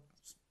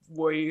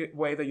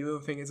way that you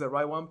don't think is the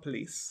right one,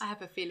 please. I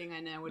have a feeling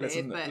I know what it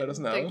is, but let us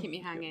know. Don't keep me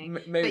hanging.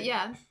 Maybe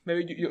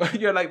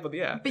you're like, but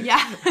yeah. But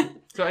yeah.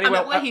 So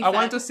anyway, I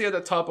want to see at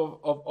the top of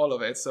all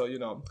of it. So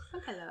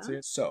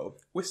So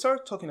we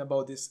started talking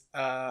about this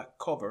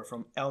cover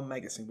from Elle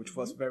magazine, which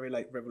was very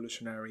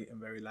revolutionary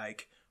and very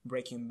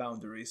breaking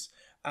boundaries.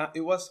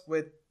 It was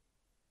with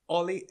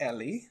Olly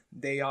Eley.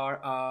 They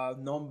are a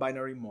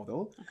non-binary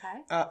model.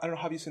 Okay. I don't know.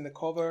 Have you seen the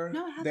cover?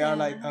 No, I haven't. They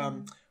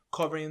are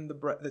covering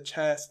the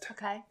chest,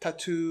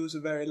 tattoos,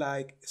 very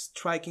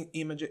striking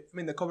image. I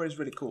mean, the cover is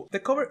really cool. The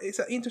cover is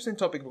an interesting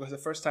topic because the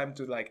first time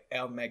to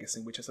Elle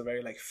magazine, which is a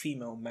very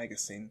female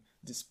magazine,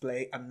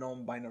 display a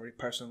non-binary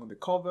person on the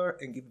cover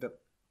and give the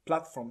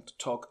platform to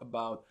talk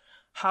about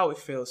how it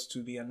feels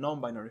to be a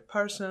non-binary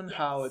person,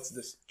 how it's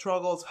the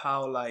struggles,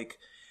 how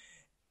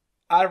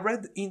I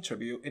read the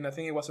interview, and I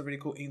think it was a really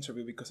cool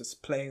interview because it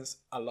explains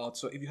a lot.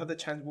 So if you have the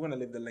chance, we're going to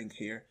leave the link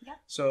here. Yeah,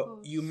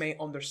 so you may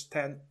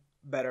understand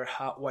better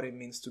what it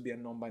means to be a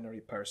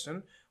non-binary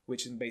person,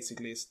 which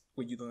basically is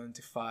when you don't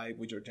identify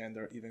with your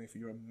gender, even if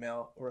you're a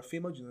male or a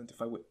female, you don't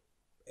identify with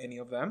any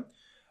of them.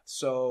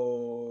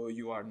 So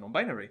you are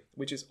non-binary,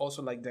 which is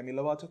also Demi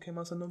Lovato came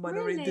as a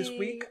non-binary this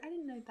week. I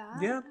didn't know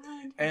that. Yeah,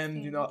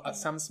 and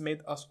Sam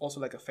Smith is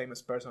also a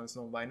famous person is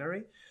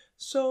non-binary.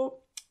 So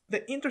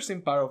the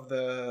interesting part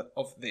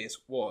of this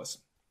was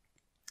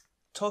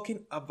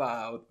talking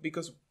about,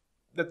 because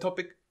the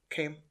topic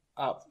came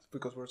up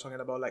because we're talking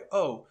about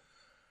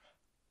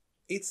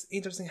it's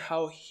interesting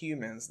how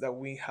humans that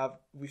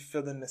we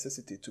feel the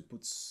necessity to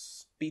put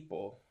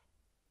people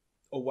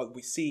or what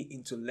we see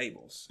into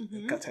labels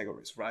and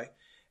categories, right?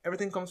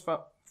 Everything comes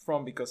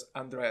from because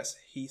Andres,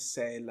 he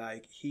said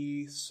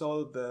he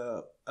saw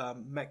the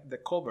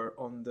cover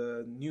on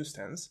the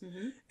newsstands,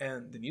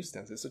 and the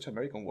newsstands is such an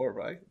American word,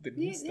 right? The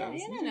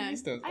newsstands.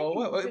 Newsstands. Oh,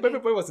 well, but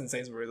it was in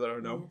Sainsbury's, I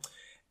don't know.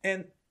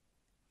 And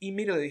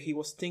immediately he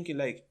was thinking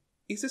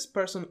is this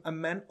person a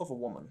man or a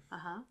woman?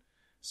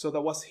 So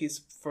that was his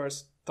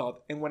first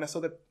thought. And when I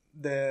saw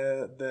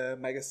the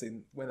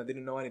magazine, when I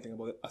didn't know anything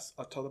about it,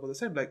 I thought about the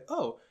same.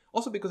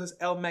 Also because it's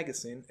Elle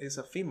magazine, it's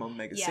a female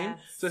magazine. Yes.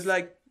 So it's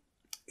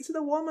is it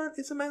a woman?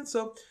 Is it a man?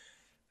 So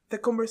the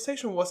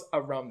conversation was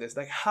around this,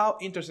 how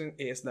interesting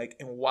it is,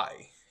 and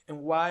why.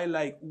 And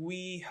why,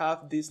 we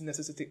have this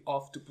necessity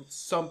to put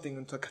something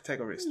into a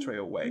category straight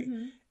away.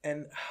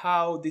 And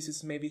how this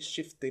is maybe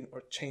shifting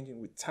or changing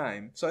with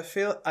time. So I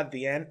feel at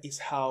the end is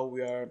how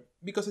we are,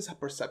 because it's a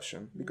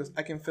perception. Because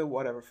I can feel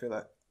whatever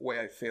way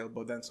I feel,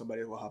 but then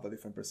somebody will have a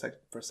different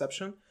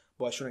perception.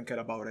 But I shouldn't care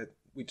about it,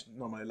 which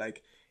normally,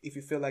 if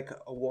you feel like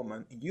a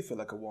woman and you feel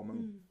like a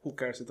woman, who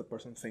cares if the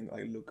person thinks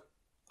look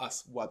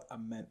as what a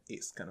man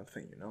is, kind of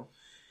thing,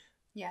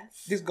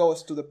 Yes. This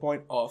goes to the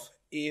point of,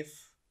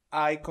 if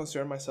I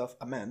consider myself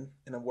a man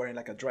and I'm wearing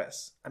a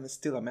dress, I'm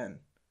still a man.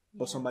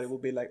 But somebody will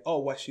be oh,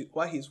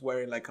 why he's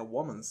wearing a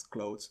woman's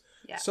clothes?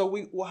 Yeah. So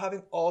we were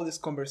having all this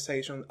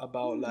conversation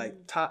about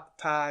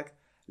tag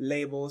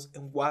labels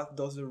and what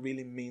does it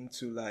really mean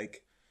to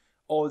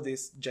all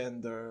this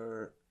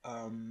gender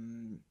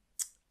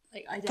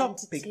like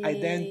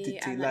identity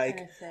and like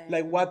kind of thing.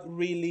 like what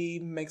really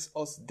makes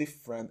us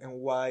different and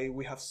why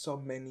we have so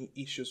many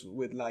issues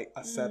with, like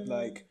I said,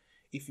 like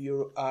if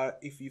you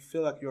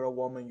feel like you're a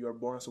woman, you're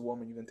born as a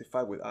woman, you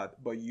identify with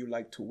that, but you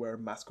like to wear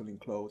masculine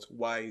clothes,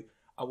 why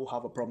I will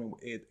have a problem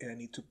with it and I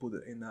need to put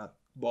it in a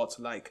box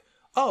like,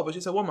 oh, but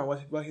she's a woman,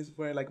 why he's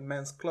wearing like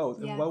men's clothes,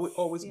 and why we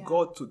always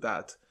go to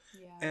that.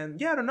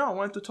 And I don't know, I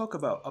wanted to talk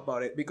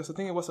about it because I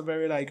think it was a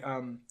very like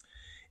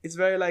it's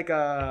very like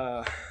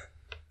a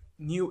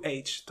new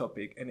age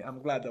topic, and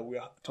I'm glad that we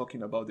are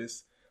talking about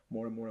this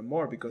more and more and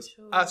more because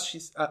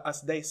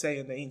as they say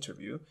in the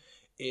interview,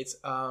 it's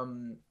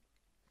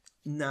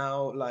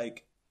now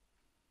like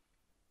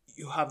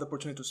you have the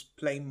opportunity to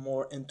explain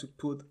more and to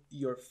put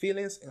your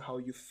feelings and how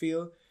you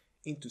feel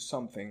into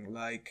something.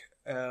 Like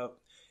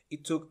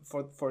it took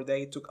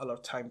it took a lot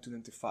of time to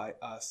identify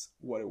as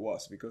what it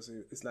was, because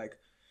it's like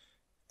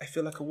I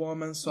feel like a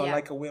woman, so I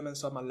like a woman,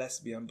 so I'm a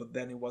lesbian. But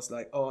then it was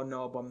like, oh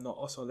no, but I'm not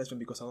also a lesbian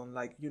because I don't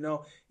like,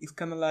 it's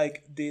kind of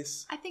like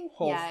this. I think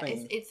whole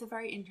thing. It's a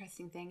very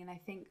interesting thing, and I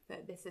think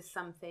that this is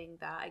something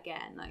that,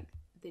 again, like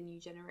the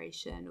new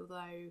generation,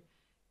 although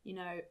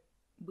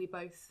we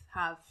both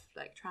have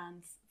like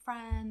trans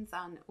friends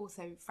and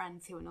also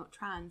friends who are not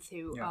trans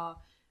who are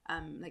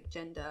like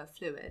gender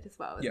fluid as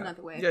well. Is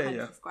another way of kind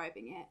of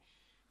describing it.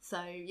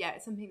 So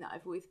it's something that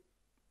I've always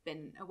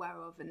been aware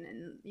of, and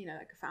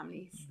like a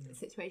family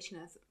situation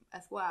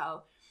as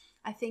well.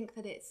 I think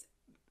that it's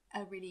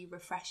a really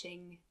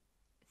refreshing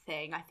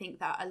thing. I think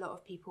that a lot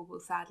of people will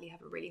sadly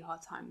have a really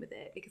hard time with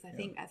it because I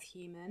think as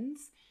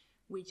humans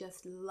we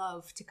just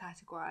love to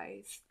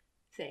categorize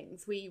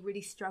things. We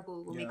really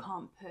struggle when we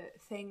can't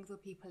put things or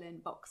people in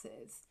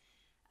boxes,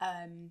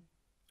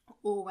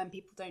 or when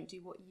people don't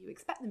do what you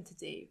expect them to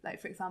do. Like,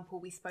 for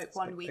example, we spoke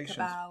one week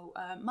about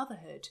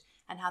motherhood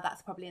and how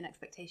that's probably an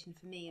expectation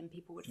for me, and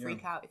people would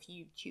freak out if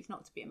you choose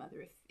not to be a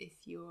mother if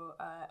you're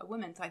a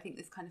woman. So I think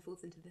this kind of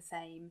falls into the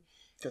same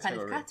kind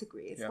of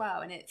category as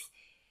well. And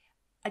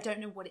I don't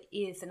know what it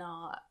is in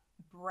our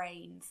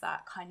brains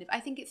that kind of,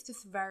 I think it's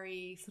just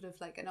very sort of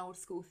like an old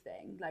school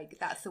thing. Like,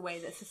 that's the way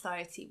that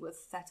society was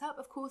set up.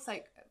 Of course,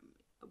 like,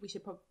 we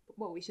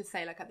should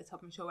say, like, at the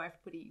top, I'm sure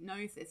everybody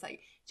knows this, like,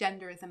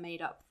 gender is a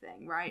made up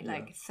thing, right?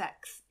 Like,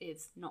 sex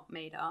is not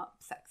made up.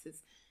 Sex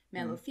is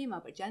male or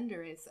female, but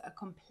gender is a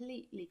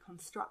completely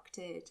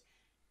constructed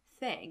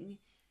thing.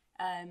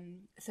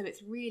 So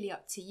it's really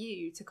up to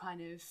you to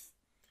kind of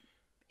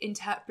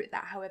interpret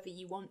that however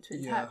you want to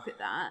interpret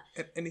that.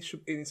 And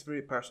it's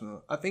very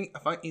personal. I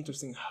find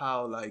interesting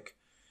how, like,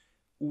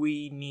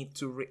 we need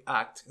to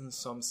react in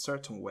some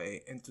certain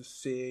way and to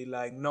say,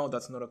 like, no,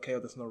 that's not okay or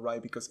that's not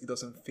right because it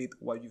doesn't fit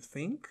what you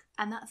think.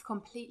 And that's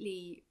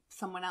completely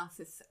someone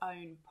else's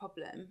own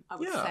problem, I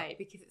would say,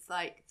 because it's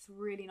like, it's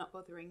really not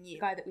bothering you. The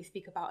guy that we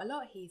speak about a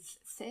lot, he's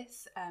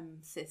cis.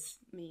 Cis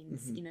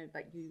means,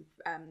 like you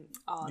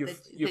are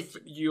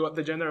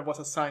the gender was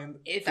assigned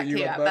exactly to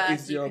you at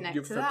birth, you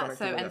connect to that.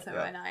 So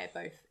Enzo and I are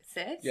both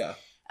cis. Yeah.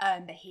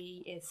 But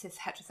he is cis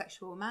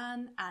heterosexual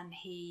man, and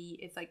he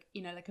is like,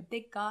 like a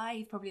big guy.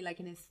 He's probably like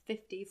in his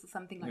 50s or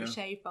something, like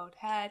shaved bald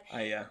head.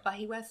 But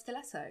he wears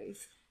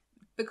stilettos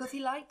because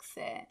he likes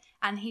it,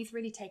 and he's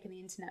really taken the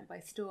internet by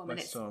storm. And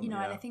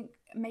I think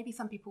maybe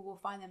some people will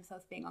find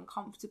themselves being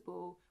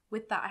uncomfortable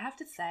with that. I have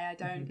to say,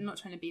 I'm not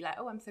trying to be like,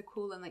 oh, I'm so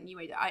cool and like new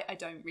age. I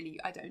don't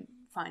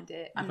find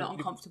it. I'm not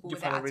uncomfortable with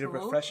it at all. You find it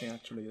really refreshing,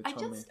 actually. I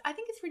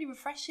think it's really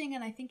refreshing,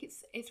 and I think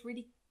it's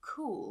really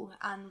cool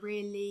and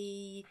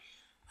really.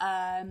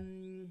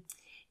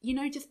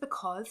 Just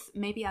because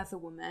maybe as a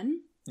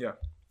woman,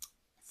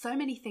 so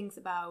many things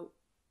about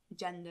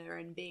gender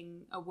and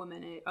being a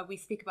woman, we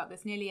speak about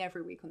this nearly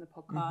every week on the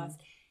podcast,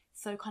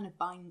 so kind of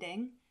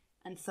binding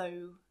and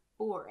so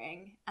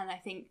boring. And I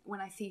think when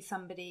I see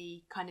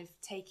somebody kind of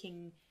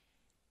taking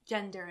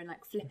gender and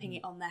like flipping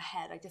it on their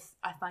head,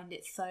 I find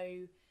it so,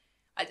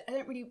 I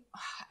don't really,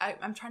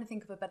 I'm trying to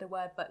think of a better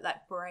word, but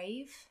like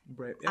brave.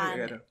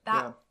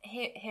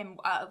 Hit him,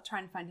 I'll try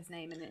and find his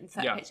name and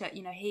insert a picture,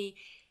 he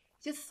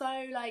just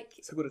so like,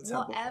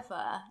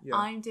 whatever,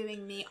 I'm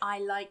doing me, I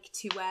like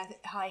to wear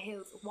high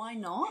heels, why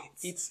not?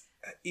 It's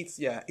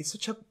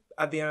such a,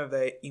 at the end of the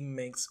day, it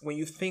makes, when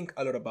you think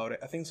a lot about it,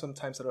 I think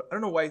sometimes, I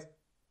don't know why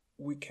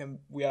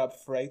we are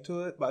afraid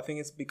to it, but I think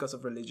it's because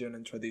of religion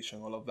and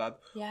tradition, all of that.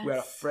 Yes. We are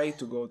afraid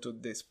to go to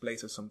these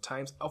places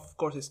sometimes. Of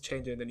course, it's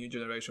changing. The new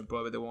generation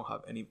probably they won't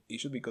have any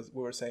issue, because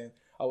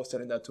I was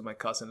telling that to my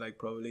cousin, like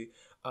probably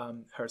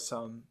her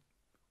son,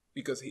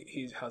 because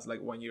he has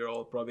like 1 year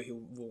old, probably he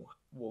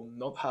will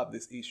not have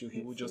this issue.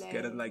 He will just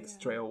get it like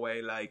straight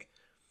away. Like,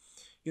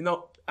 I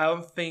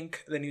don't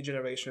think the new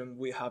generation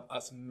will have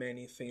as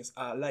many things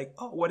like,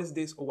 oh, what is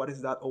this or what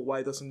is that or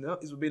why doesn't it?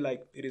 It will be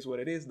like, it is what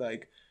it is.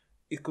 Like,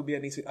 it could be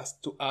an easy as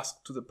to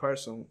ask to the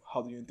person,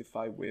 how do you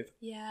identify with?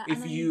 Yeah.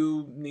 If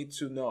you need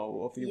to know,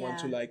 or if you want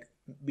to like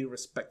be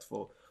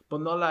respectful,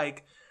 but not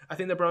like, I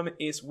think the problem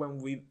is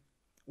when we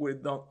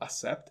don't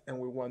accept and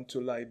we want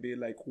to like be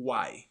like,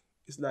 why?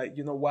 It's like,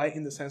 why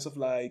in the sense of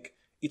like,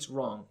 it's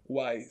wrong.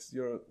 Why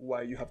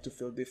you have to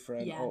feel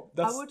different? Yeah. Oh,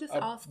 that's I would just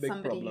ask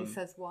somebody who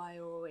says why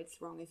or it's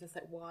wrong. Is just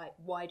like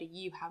why do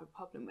you have a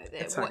problem with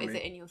it? Exactly. What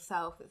is it in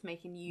yourself that's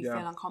making you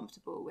feel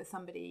uncomfortable with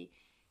somebody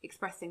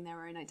expressing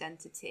their own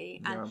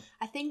identity? And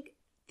I think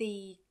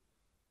the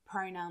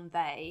pronoun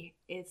they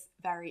is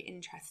very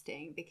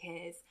interesting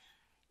because,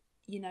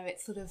 you know,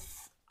 it's sort of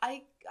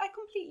I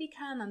completely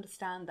can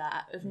understand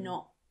that of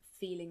not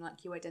feeling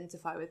like you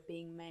identify with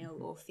being male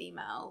or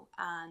female.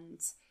 And,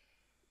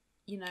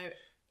 you know,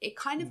 it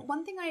kind of,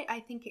 one thing I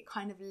think it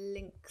kind of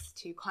links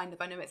to kind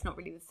of, I know it's not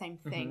really the same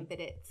thing, but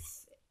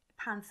it's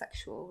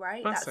pansexual,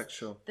 right?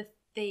 Pansexual. That's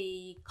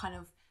the kind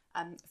of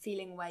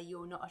feeling where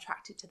you're not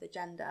attracted to the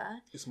gender.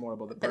 It's more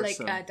about the but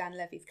person. But like Dan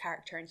Levy's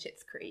character in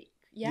Schitt's Creek.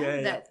 He's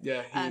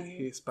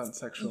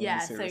pansexual. Yeah,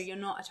 so you're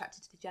not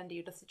attracted to the gender,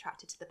 you're just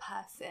attracted to the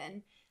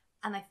person.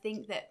 And I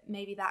think that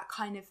maybe that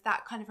kind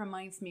of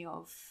reminds me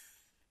of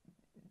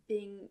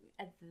being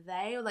a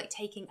they, or like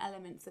taking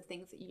elements of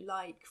things that you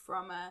like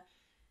from a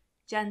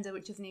gender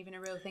which isn't even a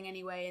real thing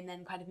anyway, and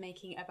then kind of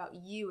making it about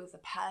you as a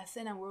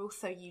person, and we're all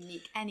so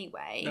unique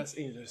anyway. That's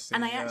interesting.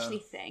 And I actually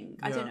think,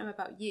 I don't know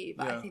about you,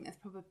 but I think there's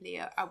probably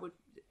I would,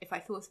 if I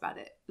thought about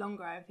it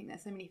longer, I would think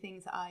there's so many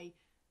things that I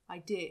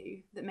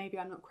do that maybe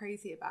I'm not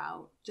crazy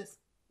about just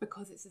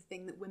because it's a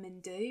thing that women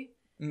do.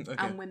 Okay.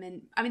 And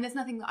women, I mean, there's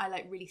nothing that I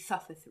like really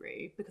suffer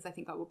through, because I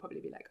think I will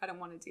probably be like, I don't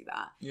want to do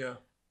that. Yeah.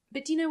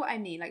 But do you know what I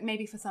mean? Like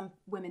maybe for some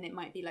women it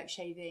might be like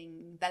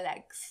shaving their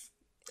legs.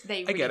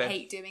 They really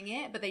hate doing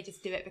it, but they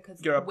just do it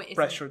because you're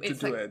pressured to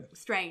do it.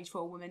 Strange for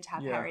a woman to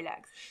have hairy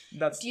legs.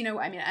 Do you know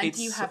what I mean? And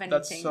do you have anything?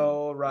 That's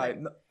so right.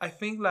 Like, I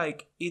think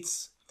like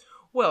it's,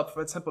 well,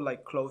 for example,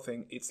 like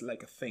clothing, it's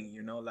like a thing,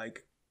 you know,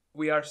 like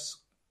we are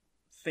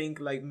think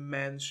like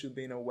men should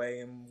be in a way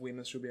and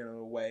women should be in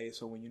another way.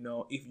 So when, you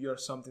know, if you're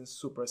something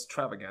super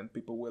extravagant,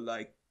 people will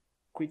like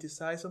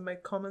criticize or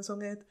make comments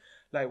on it,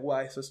 like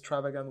why it's so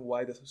extravagant,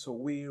 why this is so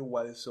weird,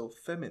 why it's so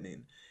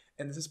feminine.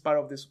 And this is part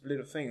of these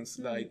little things,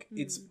 like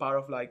it's part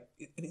of like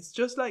it's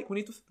just like we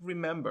need to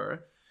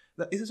remember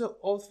that this is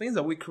all things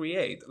that we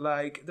create.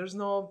 Like it's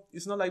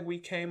not like we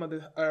came on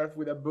the earth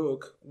with a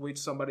book which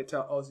somebody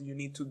tell us you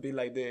need to be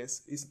like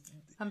this.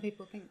 Some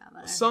people think that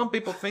though. Some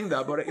people think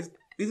that, but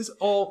this is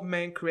all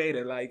man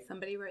created. Like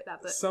somebody wrote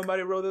that book.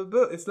 Somebody wrote a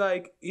book. It's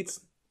like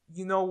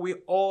you know, we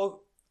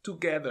all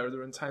together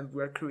during time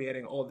we're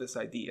creating all these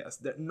ideas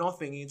that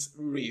nothing is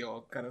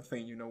real kind of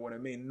thing, you know what I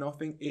mean?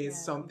 Nothing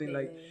is something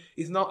really. Like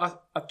it's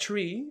not a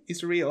tree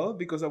is real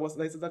because I was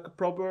like a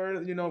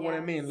proper, you know what I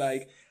mean?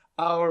 Like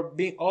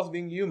us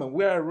being human,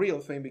 we're a real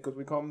thing because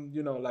we come,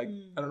 you know, like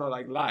I don't know,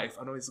 like life.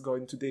 I know it's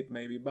going too deep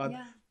maybe, but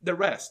the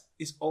rest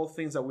is all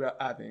things that we are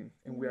adding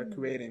and we are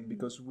creating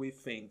because we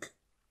think.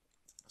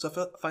 So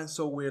I find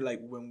so weird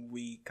like when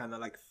we kind of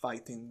like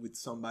fighting with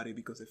somebody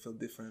because they feel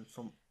different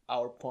from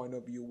our point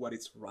of view, what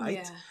is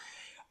right.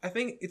 I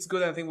think it's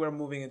good. I think we're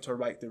moving into a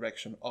right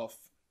direction of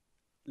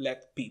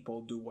let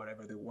people do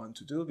whatever they want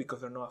to do because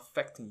they're not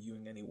affecting you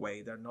in any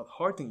way. They're not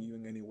hurting you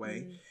in any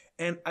way.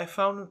 And I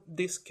found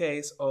this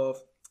case of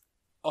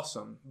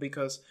awesome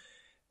because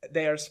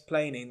they are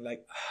explaining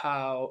like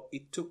how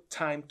it took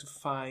time to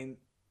find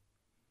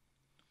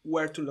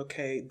where to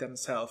locate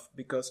themselves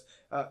because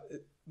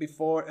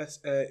before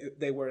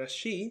they were a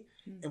she,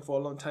 and for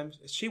a long time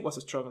she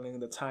was struggling in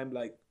the time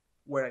like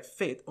where I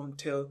fit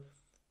until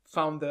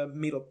found the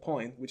middle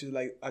point, which is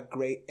like a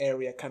gray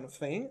area kind of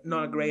thing.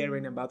 Not a gray area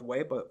in a bad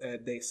way, but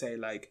they say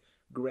like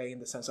gray in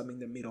the sense I'm in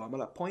the middle. I'm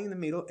at a point in the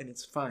middle and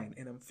it's fine.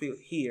 And I'm feel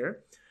here,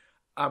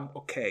 I'm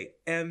okay.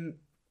 And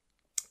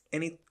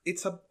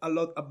it's a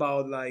lot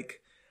about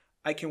like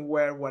I can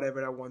wear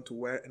whatever I want to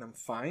wear and I'm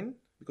fine.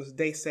 Because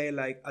they say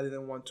like I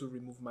didn't want to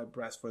remove my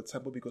breast, for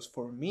example, because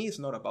for me it's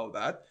not about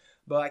that.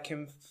 But I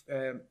can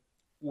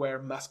wear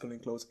masculine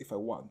clothes if I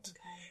want. Okay.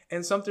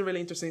 And something really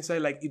interesting is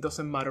like it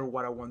doesn't matter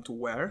what I want to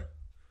wear.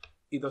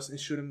 It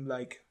shouldn't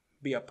like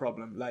be a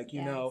problem. Like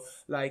you know,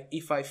 like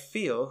if I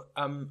feel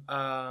I'm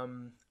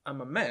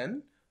a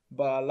man,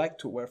 but I like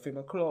to wear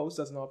female clothes,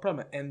 that's not a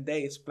problem. And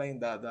they explain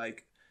that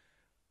like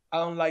I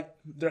don't like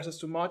dresses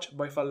too much,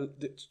 but if I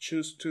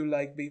choose to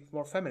like be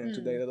more feminine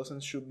today, that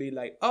doesn't should be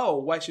like, oh,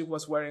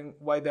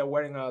 why they're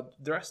wearing a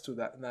dress to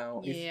that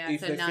now.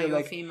 If so they now feel you're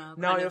like female,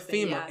 now you're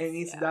female, and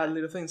it's that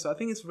little thing. So I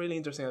think it's really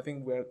interesting. I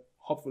think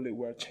hopefully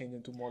we're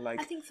changing to more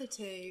like. I think so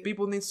too.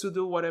 People need to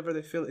do whatever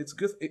they feel. It's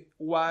good.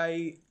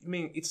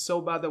 It's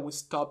so bad that we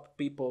stop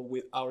people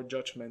with our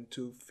judgment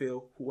to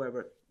feel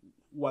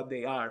what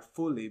they are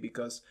fully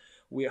because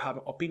we have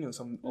opinions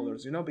on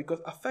others, you know, because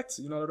it affects,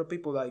 you know, a lot of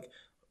people like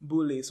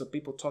bullies or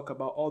people talk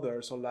about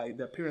others or like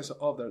the appearance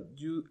of others.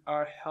 You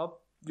are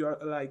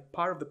like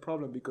part of the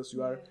problem because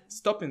you are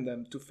stopping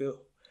them to feel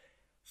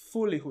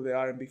fully who they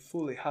are and be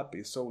fully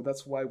happy. So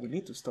that's why we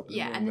need to stop them.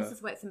 Yeah, and this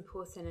is why it's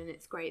important, and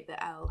it's great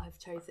that Elle have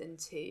chosen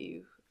to,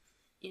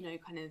 you know,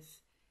 kind of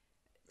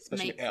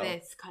Especially make Elle.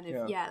 this kind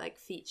of like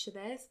feature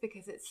this,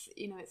 because it's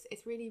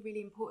it's really,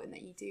 really important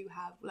that you do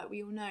have, like,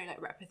 we all know,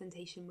 like,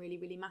 representation really,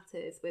 really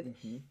matters with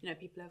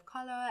people of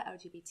color,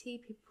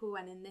 LGBT people,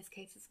 and in this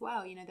case as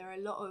well, there are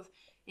a lot of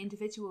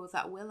individuals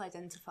that will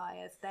identify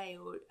as they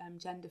or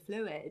gender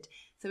fluid,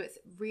 so it's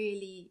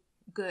really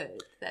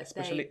good that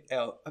especially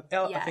Elle.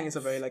 I think it's a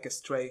very like a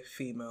straight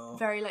female,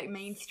 very like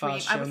mainstream.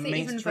 Fashion, I would say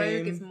mainstream.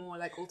 even Vogue is more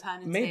like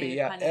alternative. Maybe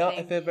kind of Elle, thing.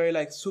 I feel very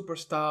like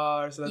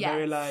superstars, and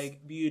very Yes.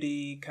 like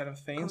beauty kind of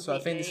thing. So I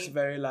think this is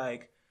Completely. very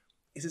like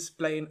it's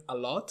displaying a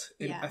lot.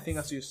 I think,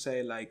 Yes. as you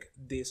say, like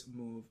this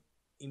move,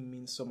 it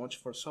means so much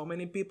for so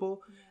many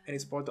people, and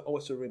it's important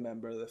always to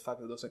remember the fact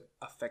that it doesn't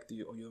affect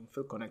you or you don't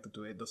feel connected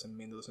to it. Doesn't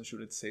mean it doesn't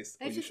should exist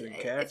or you shouldn't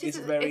care. It's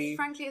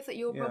frankly, it's like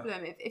your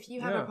problem. If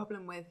you have a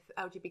problem with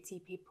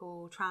LGBT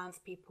people, trans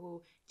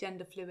people,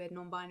 gender fluid,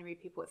 non-binary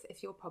people,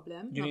 it's your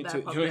problem. You not need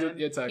their to.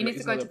 problem. You need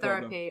to go to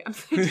therapy. I'm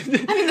You're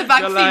the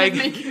vaccine like- is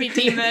making me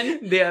demon.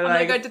 They're I'm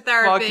like, gonna go to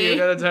therapy. fuck you,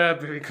 go to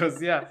therapy,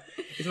 because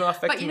it's not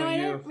affecting But I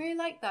you. don't really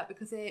like that,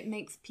 because it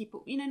makes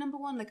people, number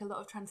one, like, a lot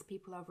of trans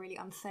people are really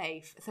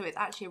unsafe. So it's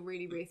actually a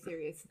really, really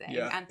serious thing.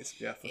 Yeah, and for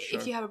sure.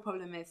 if you have a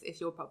problem, it's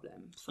your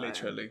problem. So,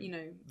 Literally.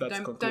 That's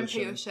don't put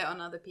conclusion. your shit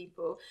on other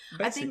people.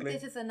 Basically. I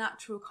think this is a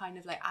natural kind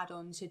of like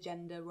add-on to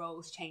gender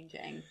roles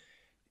changing.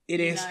 It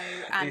is.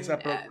 And It's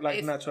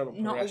it's natural.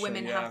 Not all progression,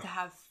 women have to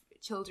have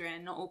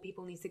children. Not all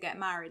people need to get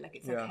married. Like,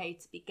 it's okay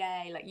to be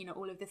gay. Like,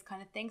 all of this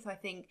kind of thing. So I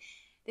think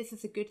this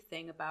is a good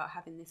thing about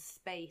having this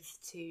space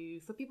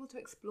for people to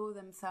explore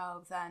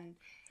themselves, and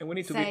we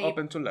need to be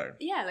open to learn.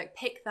 Yeah, like,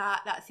 pick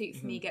that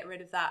suits me, get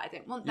rid of that, I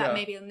don't want that. Yeah.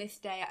 Maybe on this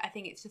day. I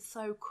think it's just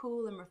so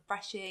cool and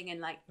refreshing,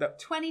 and like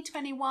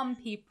 2021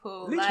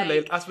 people,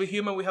 Literally, like, as we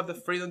human, we have the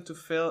freedom to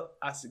feel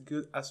as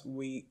good as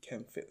we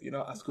can feel,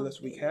 as good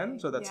as we can.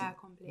 So that's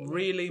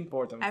really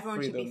important. Everyone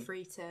freedom. should be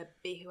free to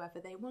be whoever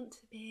they want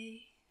to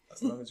be.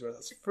 As long as you're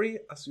as free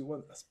as you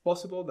want as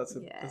possible, that's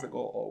the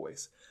goal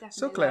always. Definitely.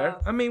 So Claire,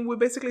 love. I mean, we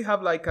basically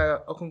have like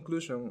a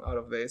conclusion out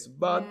of this,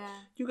 but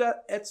you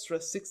got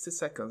extra 60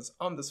 seconds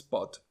on the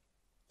spot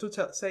to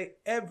say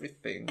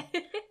everything,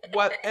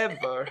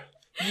 whatever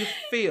you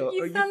feel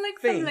You or sound you like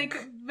think. some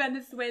like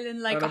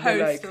Venezuelan like Wanna be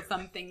host like- or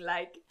something,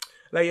 like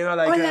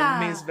Like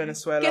Miss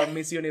Venezuela,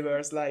 Miss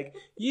Universe, like,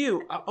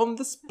 you are on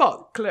the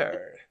spot,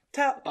 Claire.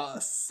 Tell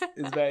us.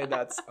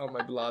 That's on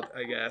my blood,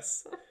 I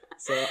guess.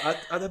 So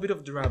add a bit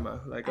of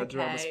drama, like a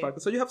drama sparkle.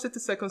 So you have 60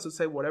 seconds to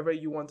say whatever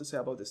you want to say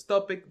about this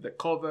topic, the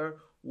cover,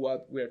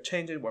 what we're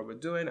changing, what we're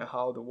doing, and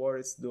how the world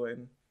is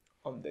doing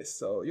on this.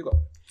 So you go.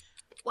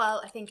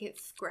 Well, I think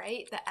it's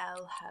great that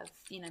Elle have,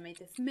 made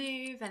this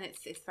move, and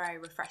it's very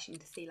refreshing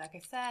to see, like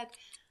I said.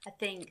 I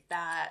think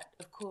that,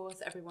 of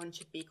course, everyone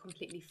should be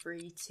completely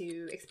free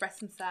to express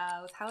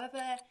themselves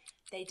however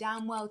they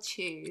damn well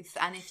choose.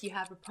 And if you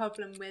have a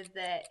problem with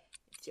it,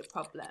 it's your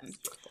problem.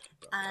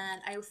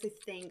 And I also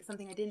think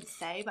something I didn't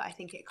say, but I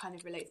think it kind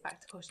of relates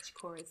back to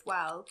Cottagecore as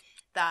well,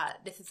 that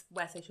this is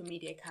where social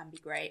media can be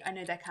great. I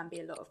know there can be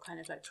a lot of kind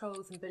of like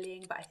trolls and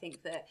bullying, but I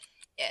think that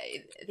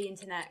the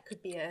internet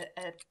could be a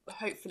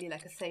hopefully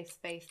like a safe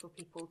space for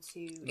people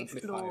to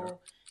explore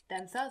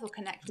themselves or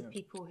connect with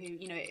people who,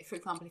 for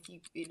example, if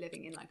you're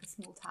living in like a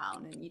small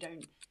town and you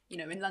don't,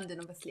 in London,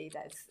 obviously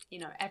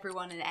there's,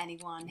 everyone and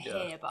anyone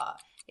here, but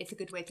it's a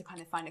good way to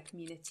kind of find a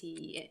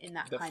community in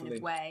that kind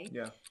of way.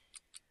 Yeah.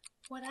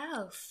 What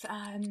else?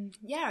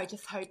 I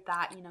just hope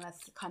that, as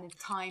kind of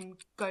time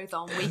goes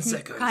on, we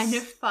can kind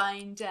of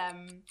find,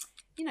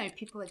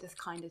 people are just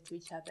kinder to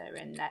each other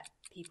and let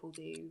people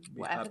do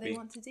whatever they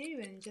want to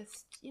do, and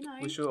just,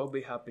 we should all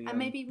be happy. And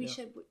maybe we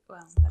should,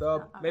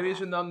 stop. Maybe you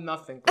should know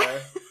nothing,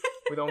 Claire.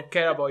 We don't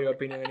care about your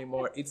opinion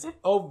anymore. It's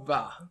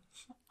over.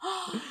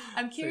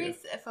 I'm curious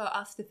for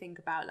us to think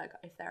about, like,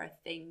 if there are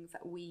things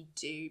that we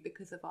do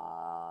because of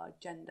our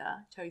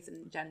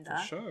chosen gender,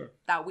 sure,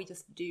 that we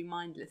just do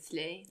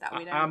mindlessly, that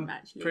we don't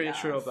actually I'm pretty love.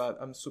 sure of that.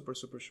 I'm super,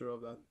 super sure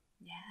of that.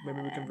 Yeah.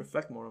 Maybe we can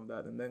reflect more on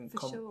that and then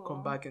sure.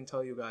 come back and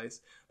tell you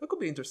guys. That could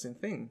be an interesting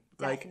thing.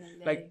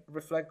 Definitely. Like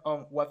reflect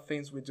on what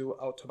things we do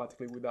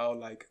automatically without,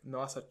 like,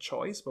 not as a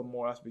choice, but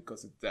more as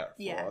because it's there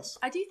for us.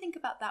 I do think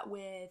about that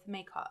with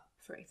makeup,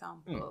 for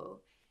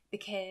example.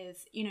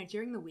 Because,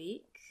 during the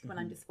week when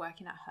I'm just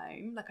working at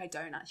home, like, I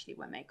don't actually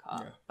wear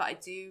makeup. But I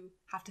do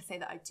have to say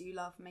that I do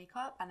love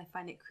makeup and I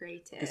find it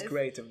creative. It's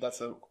creative.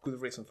 That's a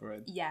good reason for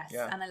it. Yes.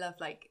 Yeah. And I love,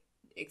 like,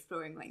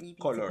 exploring, like, new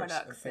beauty colors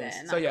products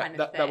and so kind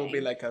of that would be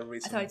like a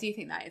reason. So I do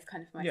think that is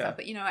kind of myself.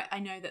 But, I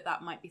know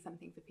that might be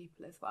something for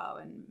people as well,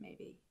 and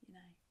maybe,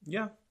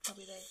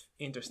 probably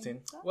they.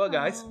 Interesting. Well,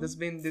 guys, that's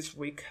been this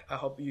week. I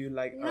hope you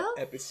like our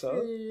episode.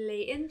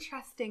 Lovely,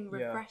 interesting,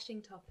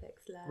 refreshing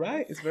topics, love.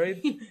 Right? It's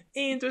very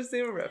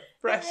interesting,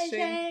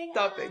 refreshing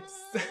topics.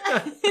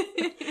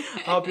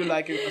 I hope you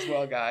like it as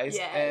well, guys.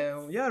 Yes.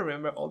 And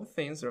remember all the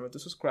things. Remember to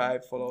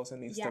subscribe, follow us on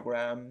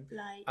Instagram.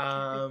 Like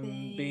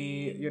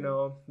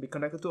be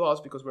connected to us,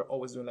 because we're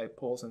always doing like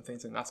polls and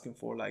things and asking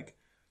for like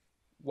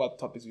what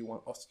topics you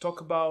want us to talk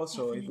about.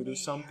 So if we do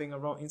something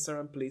around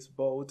Instagram, please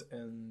vote.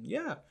 And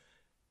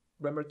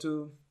remember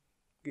to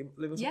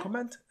leave us a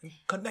comment and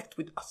connect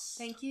with us.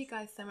 Thank you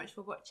guys so much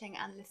for watching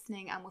and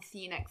listening, and we'll see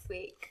you next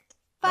week.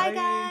 Bye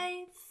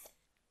guys.